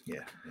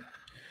 Yeah.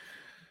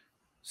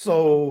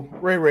 So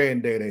Ray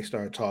and Day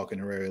start talking,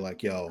 and Ray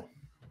like, "Yo,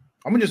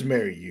 I'm gonna just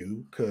marry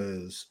you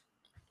because,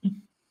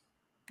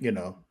 you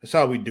know, that's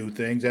how we do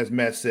things." As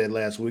Matt said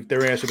last week,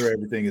 their answer to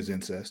everything is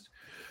incest.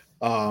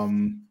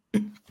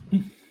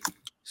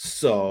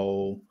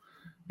 So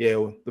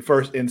yeah, the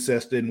first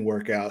incest didn't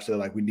work out, so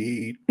like we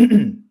need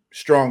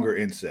stronger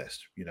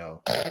incest. You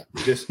know,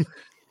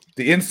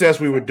 the incest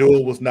we were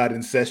doing was not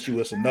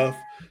incestuous enough,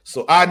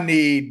 so I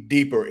need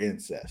deeper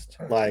incest.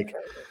 Like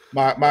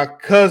my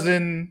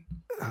cousin,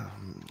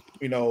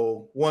 you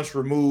know, once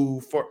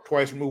removed,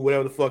 twice removed,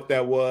 whatever the fuck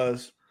that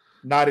was,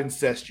 not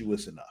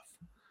incestuous enough.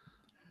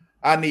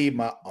 I need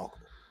my uncle.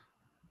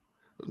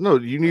 No,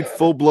 you need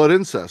full blood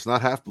incest,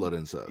 not half blood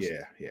incest.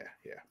 Yeah.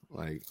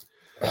 Like,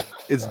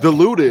 it's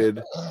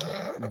diluted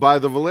by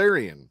the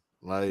Valerian.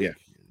 Like, yeah.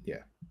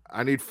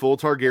 I need full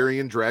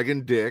Targaryen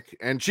dragon dick,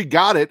 and she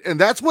got it, and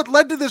that's what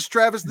led to this,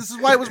 Travis. This is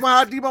why it was my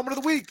hot D moment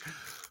of the week,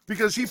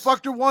 because he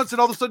fucked her once,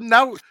 and all of a sudden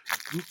now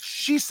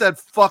she said,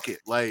 "Fuck it."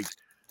 Like,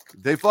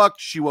 they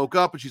fucked. She woke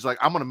up, and she's like,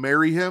 "I'm gonna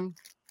marry him.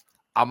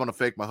 I'm gonna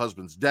fake my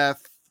husband's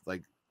death."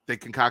 Like, they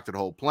concocted a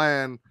whole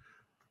plan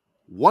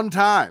one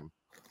time,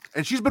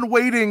 and she's been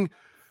waiting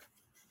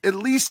at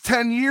least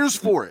 10 years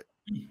for it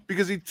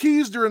because he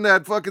teased her in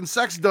that fucking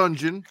sex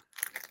dungeon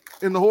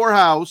in the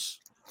whorehouse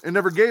and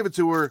never gave it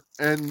to her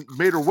and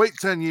made her wait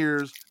 10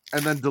 years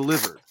and then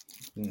delivered.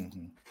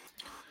 Mm-hmm.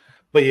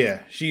 But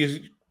yeah,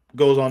 she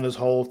goes on this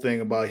whole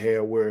thing about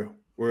here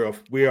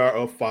we are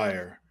of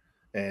fire,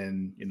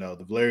 and you know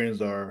the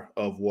Valerians are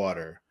of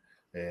water,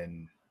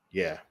 and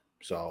yeah,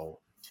 so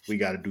we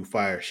got to do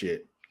fire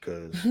shit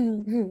because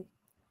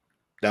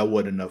that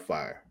wasn't enough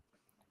fire.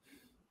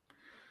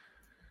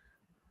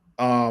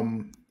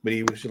 But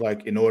he was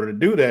like, in order to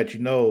do that, you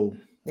know,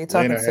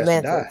 Laenor has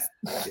to die.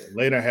 Yeah,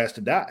 Laenor has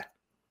to die.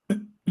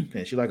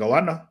 And she's like, "Oh,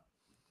 I know."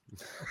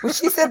 When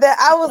she said that,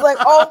 I was like,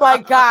 "Oh my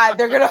god,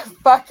 they're gonna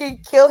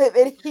fucking kill him!"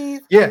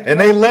 And and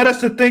they led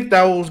us to think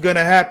that was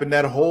gonna happen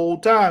that whole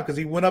time because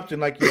he went up to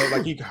like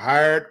he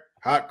hired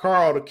Hot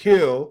Carl to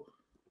kill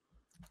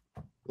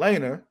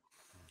Laenor.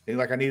 And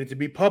like, I needed to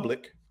be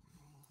public,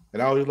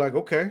 and I was like,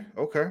 okay,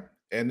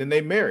 and then they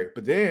married,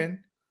 but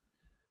then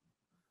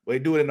they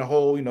do it in the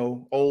whole, you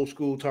know, old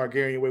school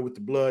Targaryen way with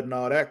the blood and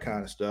all that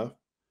kind of stuff.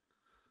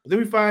 But then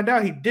we find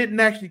out he didn't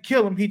actually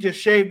kill him. He just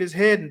shaved his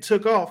head and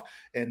took off.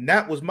 And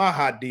that was my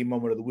hot D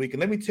moment of the week. And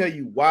let me tell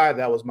you why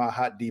that was my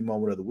hot D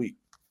moment of the week.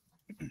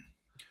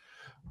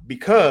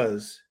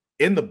 Because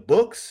in the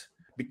books,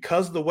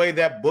 because of the way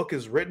that book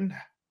is written,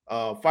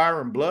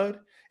 Fire and Blood,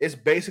 it's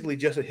basically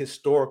just a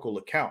historical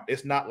account.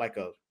 It's not like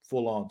a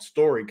full-on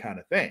story kind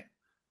of thing.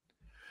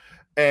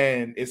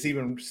 And it's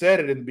even said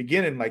it in the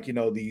beginning, like, you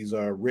know, these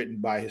are written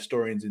by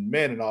historians and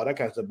men and all that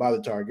kind of stuff by the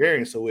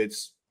Targaryens. So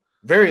it's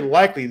very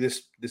likely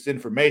this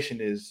information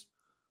is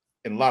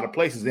in a lot of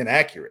places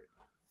inaccurate,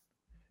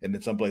 and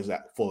in some places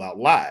that full out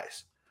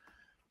lies.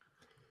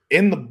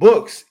 In the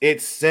books,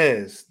 it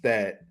says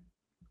that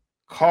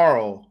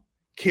Carl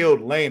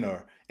killed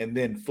Laenor and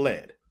then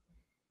fled.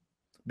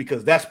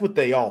 Because that's what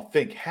they all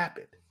think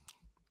happened.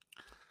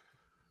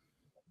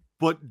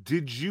 But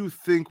did you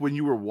think when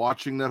you were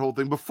watching that whole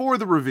thing before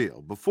the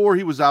reveal, before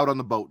he was out on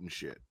the boat and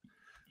shit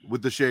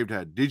with the shaved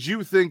head, did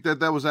you think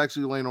that was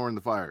actually Laenor in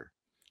the fire?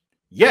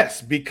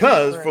 Yes,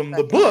 because from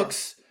the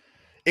books,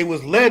 it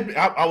was led.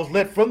 I was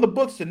led from the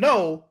books to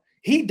know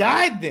he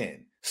died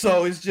then.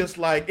 So it's just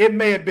like it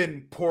may have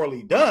been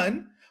poorly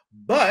done,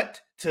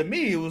 but to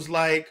me, it was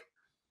like,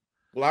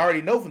 well, I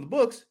already know from the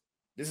books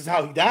this is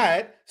how he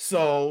died.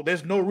 So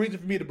there's no reason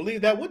for me to believe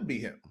that would be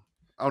him.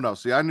 Oh no,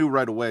 see, I knew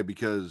right away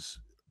because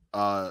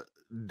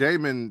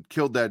Daemon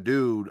killed that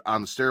dude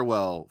on the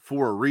stairwell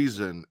for a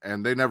reason,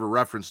 and they never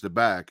referenced it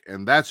back,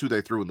 and that's who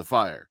they threw in the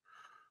fire.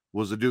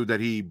 Was the dude that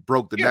he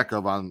broke the neck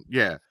of on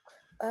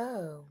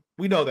Oh.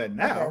 We know that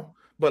now. Okay.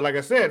 But like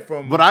I said,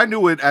 but I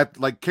knew it at,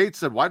 like Kate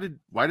said, why did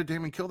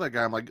Daemon kill that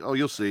guy? I'm like, oh,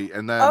 you'll see.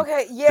 And then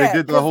they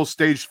did the whole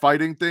staged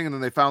fighting thing, and then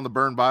they found the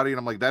burned body, and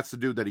I'm like, that's the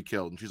dude that he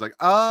killed. And she's like,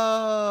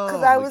 oh,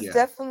 because I was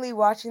definitely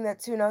watching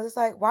that too, and I was just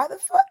like, why the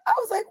fuck? I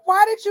was like,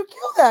 why did you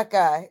kill that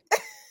guy?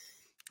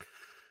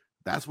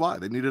 That's why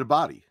they needed a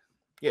body.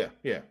 Yeah.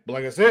 But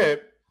like I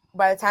said,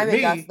 by the time it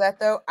got to that,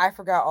 though, I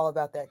forgot all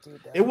about that dude.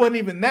 Though. It wasn't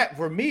even that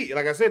for me.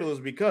 Like I said, it was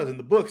because in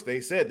the books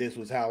they said this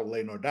was how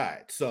Laenor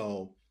died.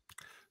 So,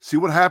 see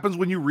what happens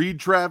when you read,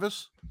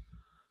 Travis?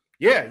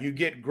 Yeah, you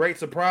get great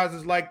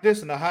surprises like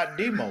this in a hot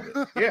D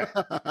moment. Yeah.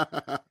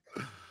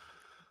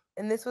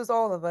 And this was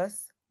all of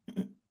us.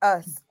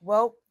 Us.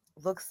 Well,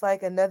 looks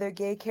like another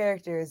gay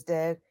character is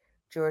dead.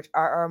 George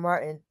R.R.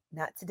 Martin.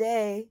 Not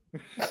today.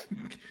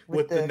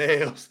 with the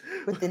nails.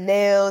 With the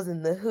nails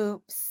and the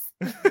hoops.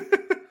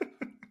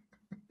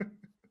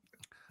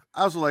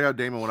 I also like how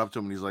Daemon went up to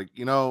him and he's like,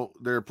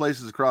 there are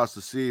places across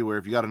the sea where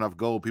if you got enough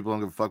gold, people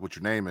don't give a fuck what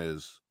your name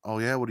is. Oh,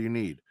 yeah? What do you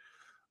need?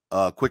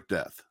 Quick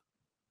death.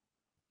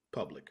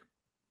 Public.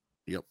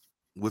 Yep.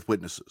 With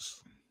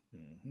witnesses.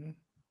 Mm-hmm.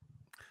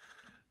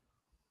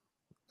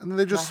 And then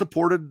they just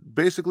supported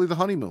basically the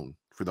honeymoon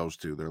for those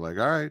two. They're like,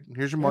 all right,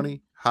 here's your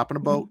money. Hop in a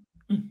boat.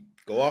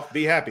 Go off.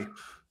 Be happy.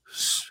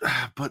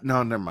 But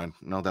no, never mind.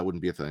 No, that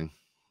wouldn't be a thing.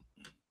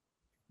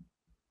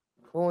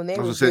 Well,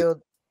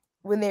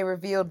 when they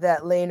revealed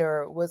that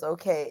Laenor was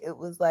okay, it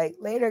was like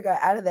Laenor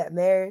got out of that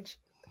marriage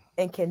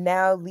and can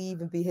now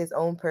leave and be his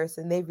own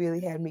person. They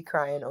really had me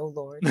crying. Oh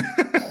Lord.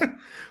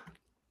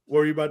 What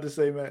were you about to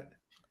say, Matt?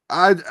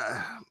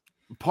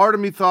 Part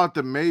of me thought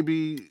that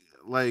maybe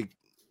like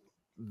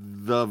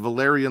the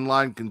Valerian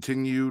line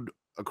continued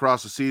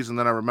across the season.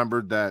 Then I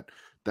remembered that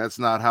that's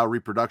not how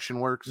reproduction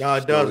works. No,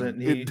 it doesn't.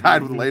 He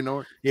died with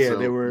Laenor. Yeah, so,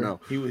 they were. No.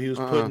 He was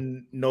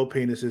putting no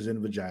penises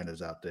in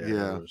vaginas out there.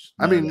 Yeah,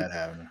 I mean that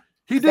happening.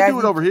 He did do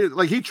it over here.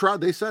 Like he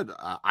tried. They said,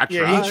 "I tried."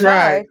 Yeah, he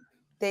tried.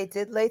 They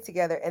did lay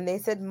together, and they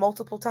said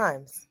multiple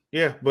times.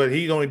 Yeah, but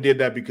he only did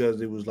that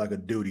because it was like a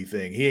duty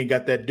thing. He ain't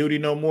got that duty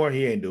no more.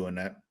 He ain't doing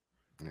that.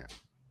 Yeah.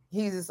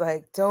 He's just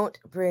like, don't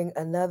bring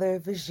another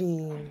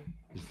vagine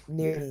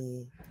near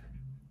me.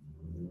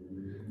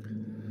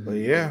 But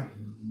yeah,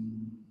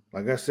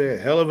 like I said,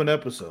 hell of an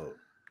episode.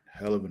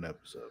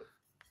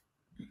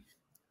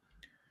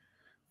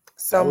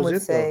 Some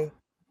would say,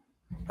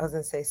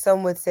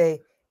 some would say,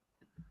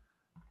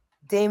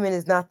 Daemon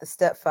is not the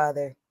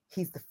stepfather.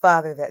 He's the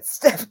father that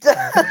stepped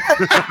up.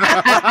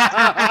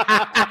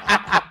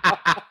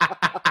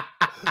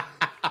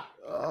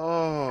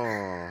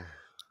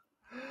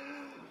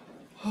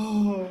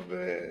 Oh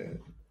man.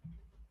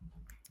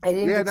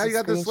 Now you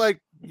got this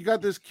you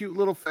got this cute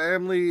little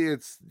family.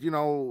 It's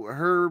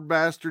her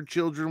bastard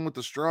children with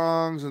the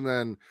Strongs, and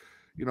then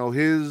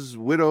his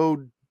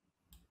widowed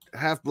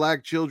half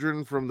black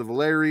children from the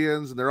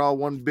Valerians, and they're all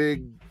one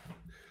big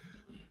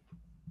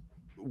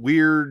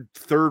weird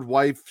third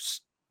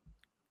wife's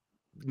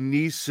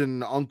niece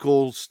and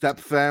uncle step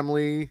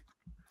family.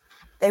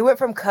 They went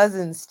from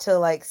cousins to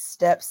like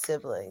step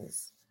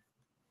siblings.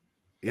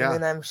 Yeah.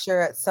 And I'm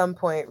sure at some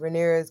point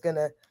Rhaenyra is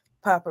gonna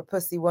pop her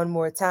pussy one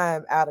more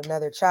time out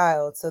another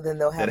child, so then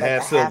they'll have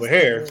like silver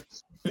hair.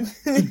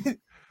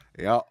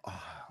 Yeah.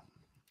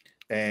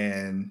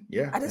 And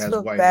yeah, I just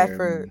feel bad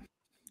for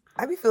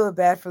I be feeling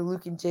bad for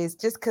Luke and Jace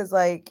just because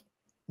like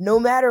no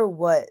matter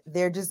what,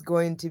 they're just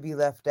going to be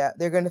left out.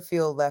 They're going to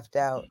feel left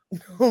out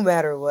no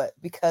matter what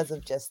because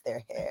of just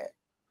their hair.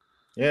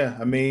 Yeah,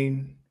 I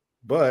mean,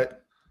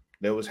 but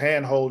there was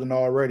hand holding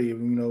already.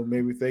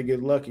 Maybe if they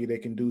get lucky, they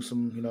can do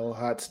some,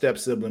 hot step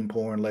sibling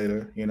porn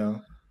later,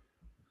 And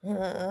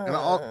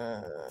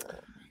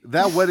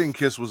that wedding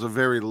kiss was a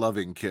very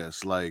loving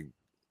kiss. Like,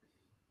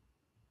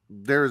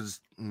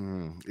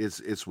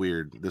 it's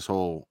weird. This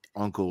whole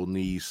uncle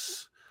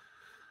niece.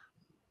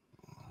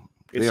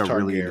 They are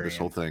really into this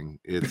whole thing.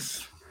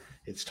 It's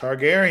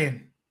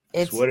Targaryen.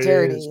 It's what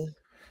dirty.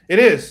 It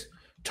is.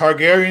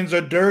 Targaryens are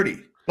dirty.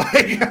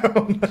 Like, I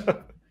don't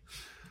know.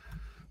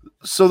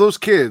 So those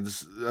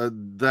kids,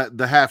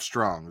 the half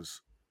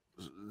Strongs,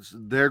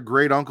 their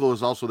great uncle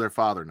is also their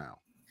father now.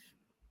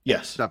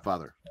 Yes,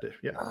 stepfather.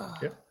 Yeah.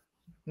 Mm-hmm.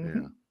 Yeah.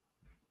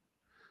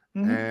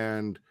 Mm-hmm.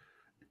 And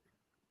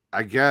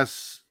I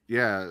guess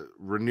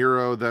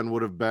Rhaenyra then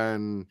would have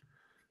been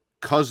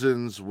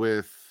cousins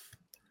with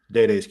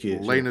Day-Day's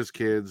kids. Lena's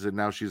kids, and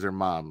now she's her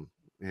mom.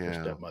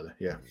 Her stepmother.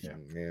 Yeah.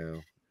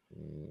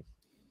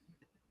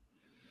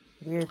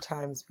 Weird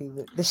times we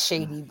live. The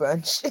Shady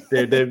Bunch.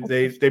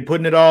 they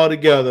putting it all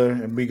together,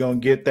 and we gonna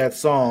get that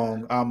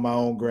song "I'm My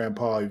Own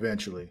Grandpa"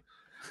 eventually.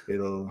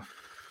 It'll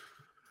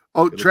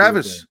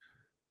Travis,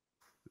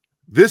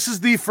 this is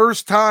the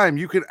first time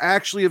you could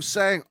actually have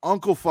sang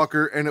Uncle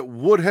Fucker, and it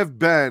would have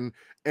been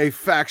a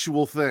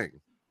factual thing.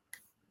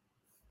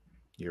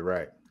 You're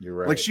right.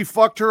 Like, she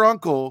fucked her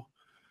uncle.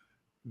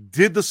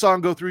 Did the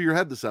song go through your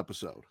head this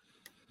episode?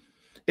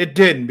 It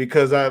didn't,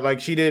 because it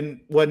wasn't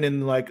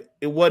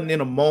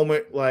in a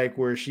moment like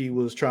where she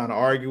was trying to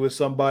argue with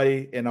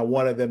somebody and I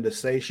wanted them to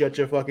say "shut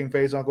your fucking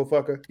face, Uncle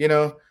Fucker,"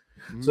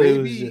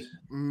 So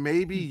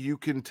maybe you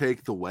can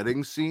take the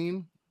wedding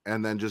scene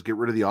and then just get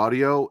rid of the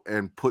audio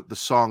and put the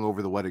song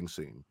over the wedding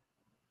scene.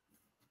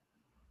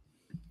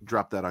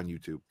 Drop that on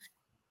YouTube.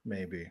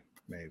 Maybe.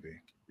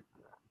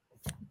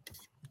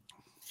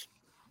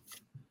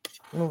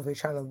 I'm over here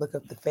trying to look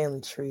up the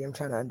family tree. I'm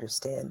trying to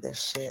understand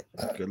this shit.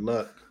 Good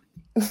luck.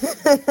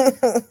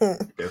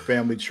 Their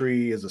family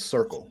tree is a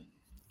circle.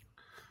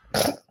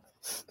 But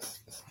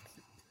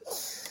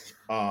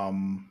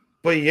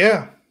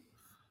yeah,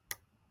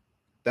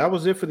 that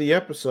was it for the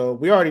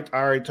episode. I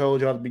already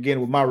told y'all at the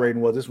beginning what my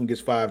rating was. This one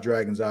gets 5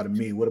 dragons out of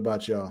me. What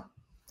about y'all?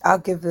 I'll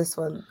give this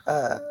one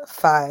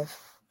 5.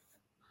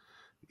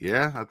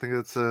 Yeah, I think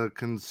it's a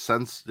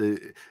consensus,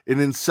 an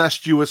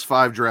incestuous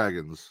 5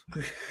 dragons.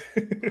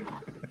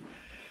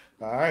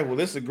 All right. Well,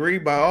 this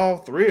agreed by all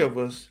 3 of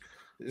us.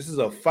 This is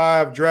a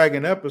 5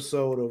 dragon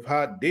episode of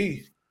Hot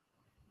D.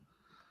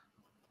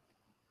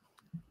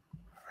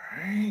 All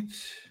right.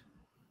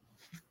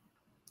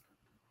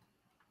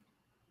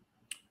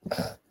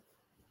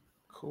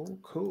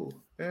 Cool.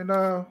 And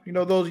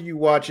those of you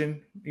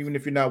watching, even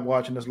if you're not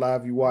watching us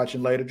live, you're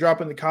watching later, drop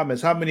in the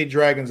comments how many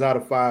dragons out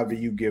of 5 do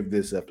you give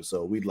this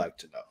episode? We'd like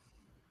to know.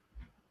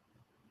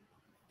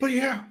 But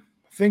yeah,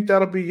 I think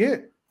that'll be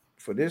it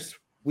for this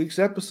week's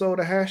episode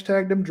of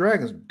Hashtag Them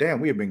Dragons.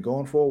 Damn, we have been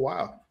going for a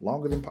while,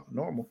 longer than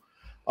normal.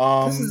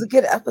 This is a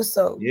good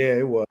episode. Yeah,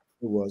 it was.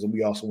 And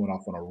we also went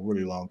off on a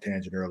really long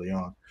tangent early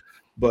on.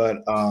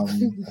 But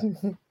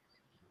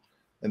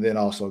and then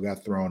also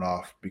got thrown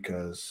off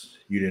because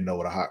you didn't know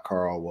what a hot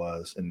Carl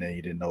was, and then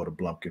you didn't know what a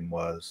Blumpkin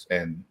was,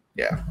 and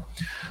yeah.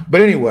 But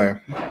anyway,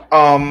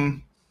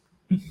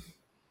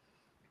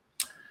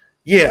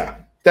 yeah,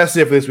 that's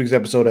it for this week's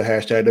episode of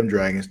Hashtag Them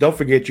Dragons. Don't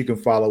forget you can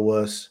follow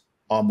us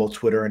on both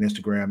Twitter and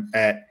Instagram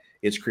at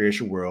It's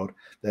Creation World.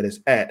 That is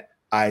at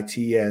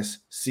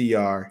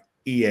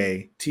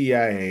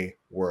ITSCREATIA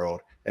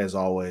World. As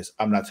always,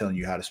 I'm not telling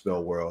you how to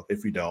spell world.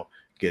 If you don't,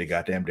 get a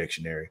goddamn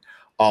dictionary.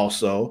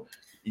 Also,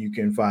 you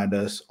can find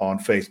us on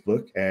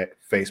Facebook at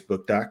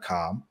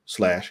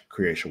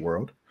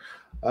facebook.com/creationworld.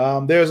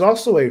 There's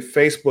also a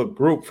Facebook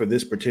group for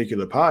this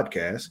particular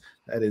podcast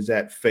that is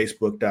at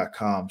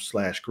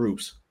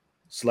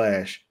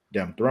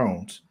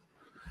facebook.com/groups/demthrones.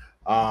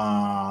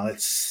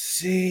 Let's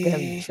see.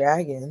 Them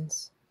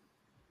dragons.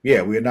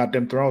 Yeah, we are not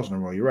Them Thrones no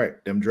more. You're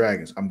right. Them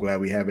Dragons. I'm glad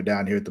we have it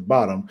down here at the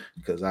bottom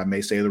because I may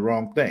say the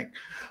wrong thing.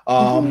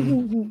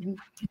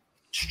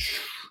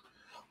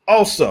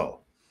 Also,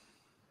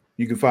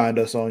 you can find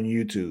us on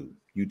YouTube,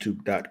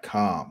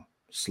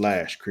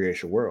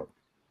 youtube.com/creationworld.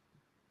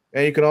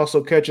 And you can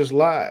also catch us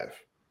live,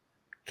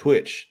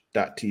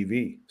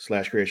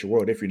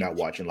 twitch.tv/creationworld. If you're not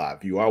watching live,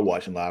 if you are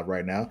watching live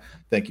right now,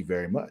 thank you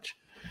very much.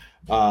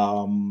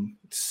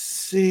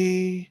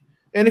 See,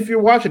 and if you're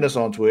watching us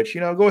on Twitch,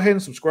 go ahead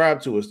and subscribe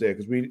to us there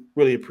because we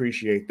really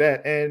appreciate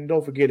that. And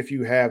don't forget, if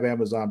you have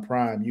Amazon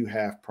Prime, you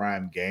have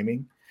Prime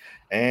Gaming.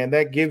 And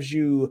that gives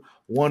you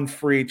 1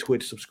 free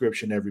Twitch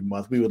subscription every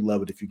month. We would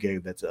love it if you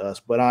gave that to us.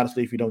 But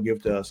honestly, if you don't give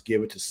it to us,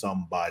 give it to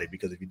somebody.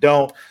 Because if you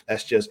don't,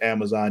 that's just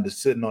Amazon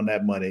just sitting on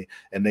that money.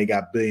 And they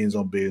got billions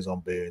on billions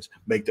on billions.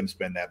 Make them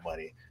spend that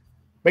money.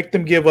 Make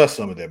them give us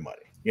some of their money.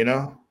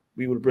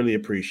 We would really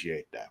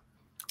appreciate that.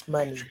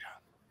 Money.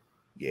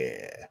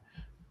 Yeah.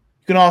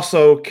 You can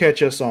also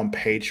catch us on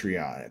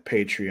Patreon at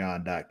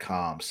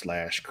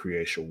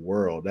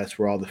patreon.com/creationworld. That's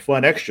where all the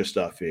fun extra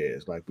stuff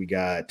is. Like we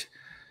got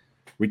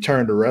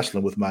Return to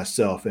Wrestling with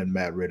myself and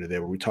Matt Ritter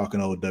there, where we're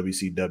talking old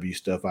WCW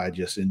stuff. I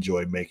just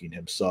enjoy making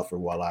him suffer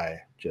while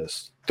I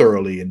just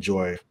thoroughly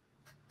enjoy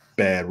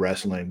bad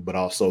wrestling, but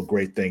also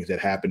great things that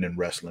happen in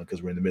wrestling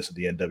because we're in the midst of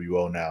the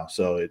NWO now.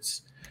 So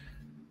it's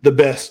the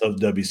best of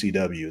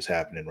WCW is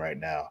happening right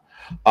now.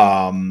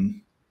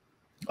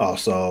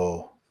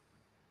 Also,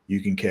 you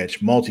can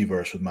catch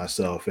Multiverse with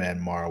myself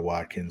and Mara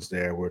Watkins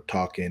there. We're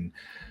talking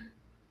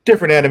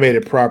different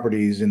animated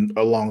properties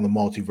along the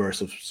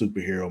multiverse of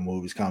superhero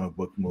movies, comic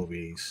book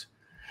movies.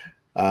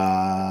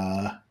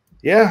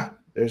 Yeah,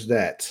 there's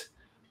that.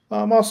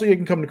 Also, you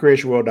can come to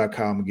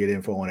creationworld.com and get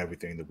info on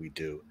everything that we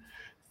do.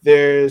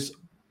 There's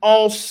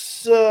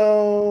also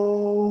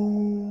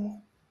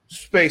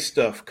space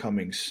stuff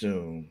coming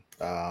soon.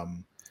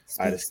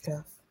 Space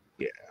stuff.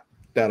 Yeah,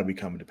 that'll be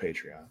coming to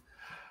Patreon.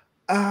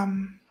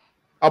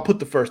 I'll put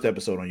the first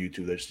episode on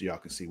YouTube there so y'all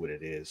can see what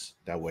it is.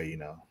 That way, you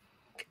know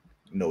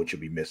what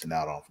you'll be missing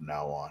out on from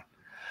now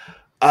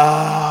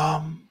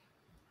on.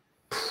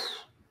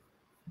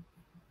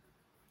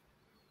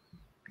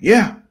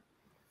 Yeah.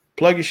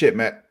 Plug your shit,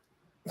 Matt.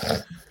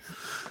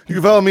 You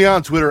can follow me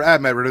on Twitter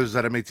at Matt Ridders,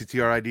 at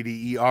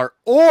MATTRIDDER,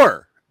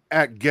 or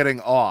at Getting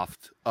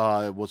Offed.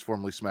 It was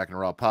formerly Smacking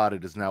Raw Pod.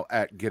 It is now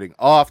at Getting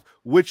Offed,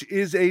 which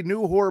is a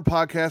new horror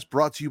podcast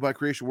brought to you by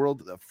Creation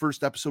World. The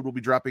first episode will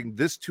be dropping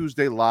this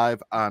Tuesday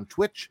live on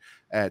Twitch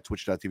at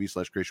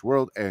twitch.tv/Creation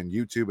World and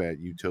YouTube at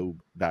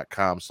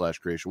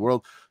youtube.com/Creation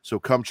World. So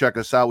come check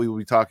us out. We will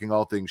be talking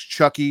all things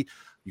Chucky.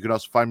 You can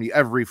also find me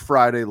every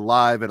Friday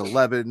live at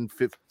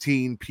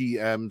 11:15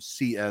 p.m.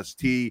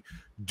 CST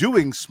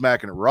doing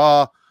Smacking It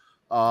Raw.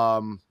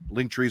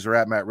 Link trees are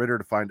at Matt Ritter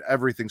to find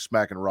everything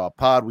Smacking Raw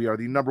Pod. We are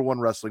the #1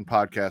 wrestling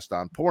podcast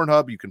on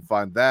Pornhub. You can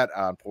find that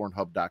on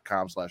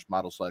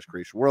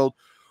pornhub.com/model/Creation World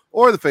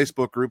or the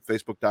Facebook group,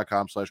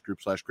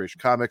 facebook.com/group/Creation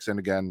Comics. And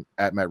again,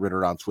 at Matt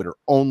Ritter on Twitter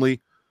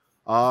only.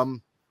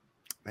 And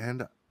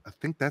I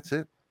think that's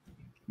it.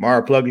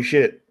 Mara, plug your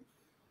shit.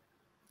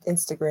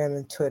 Instagram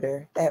and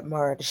Twitter at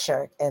Mara the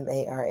Shark,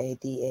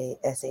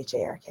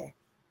 MARADASHARK.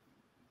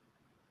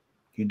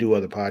 You do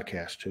other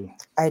podcasts too.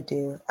 I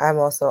do. I'm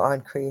also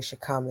on Creation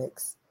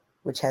Comics,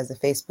 which has a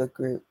Facebook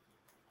group,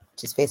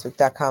 which is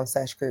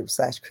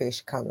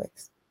facebook.com/group/Creation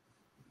Comics.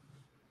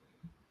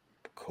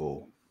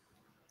 Cool.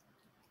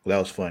 Well, that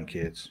was fun,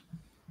 kids.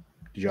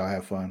 Did y'all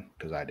have fun?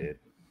 Because I did.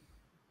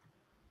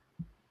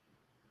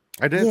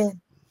 I did. Yeah.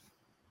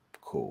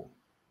 Cool.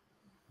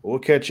 We'll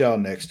catch y'all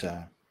next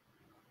time.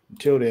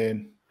 Until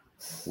then,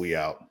 we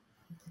out.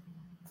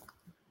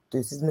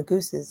 Deuces and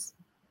gooses.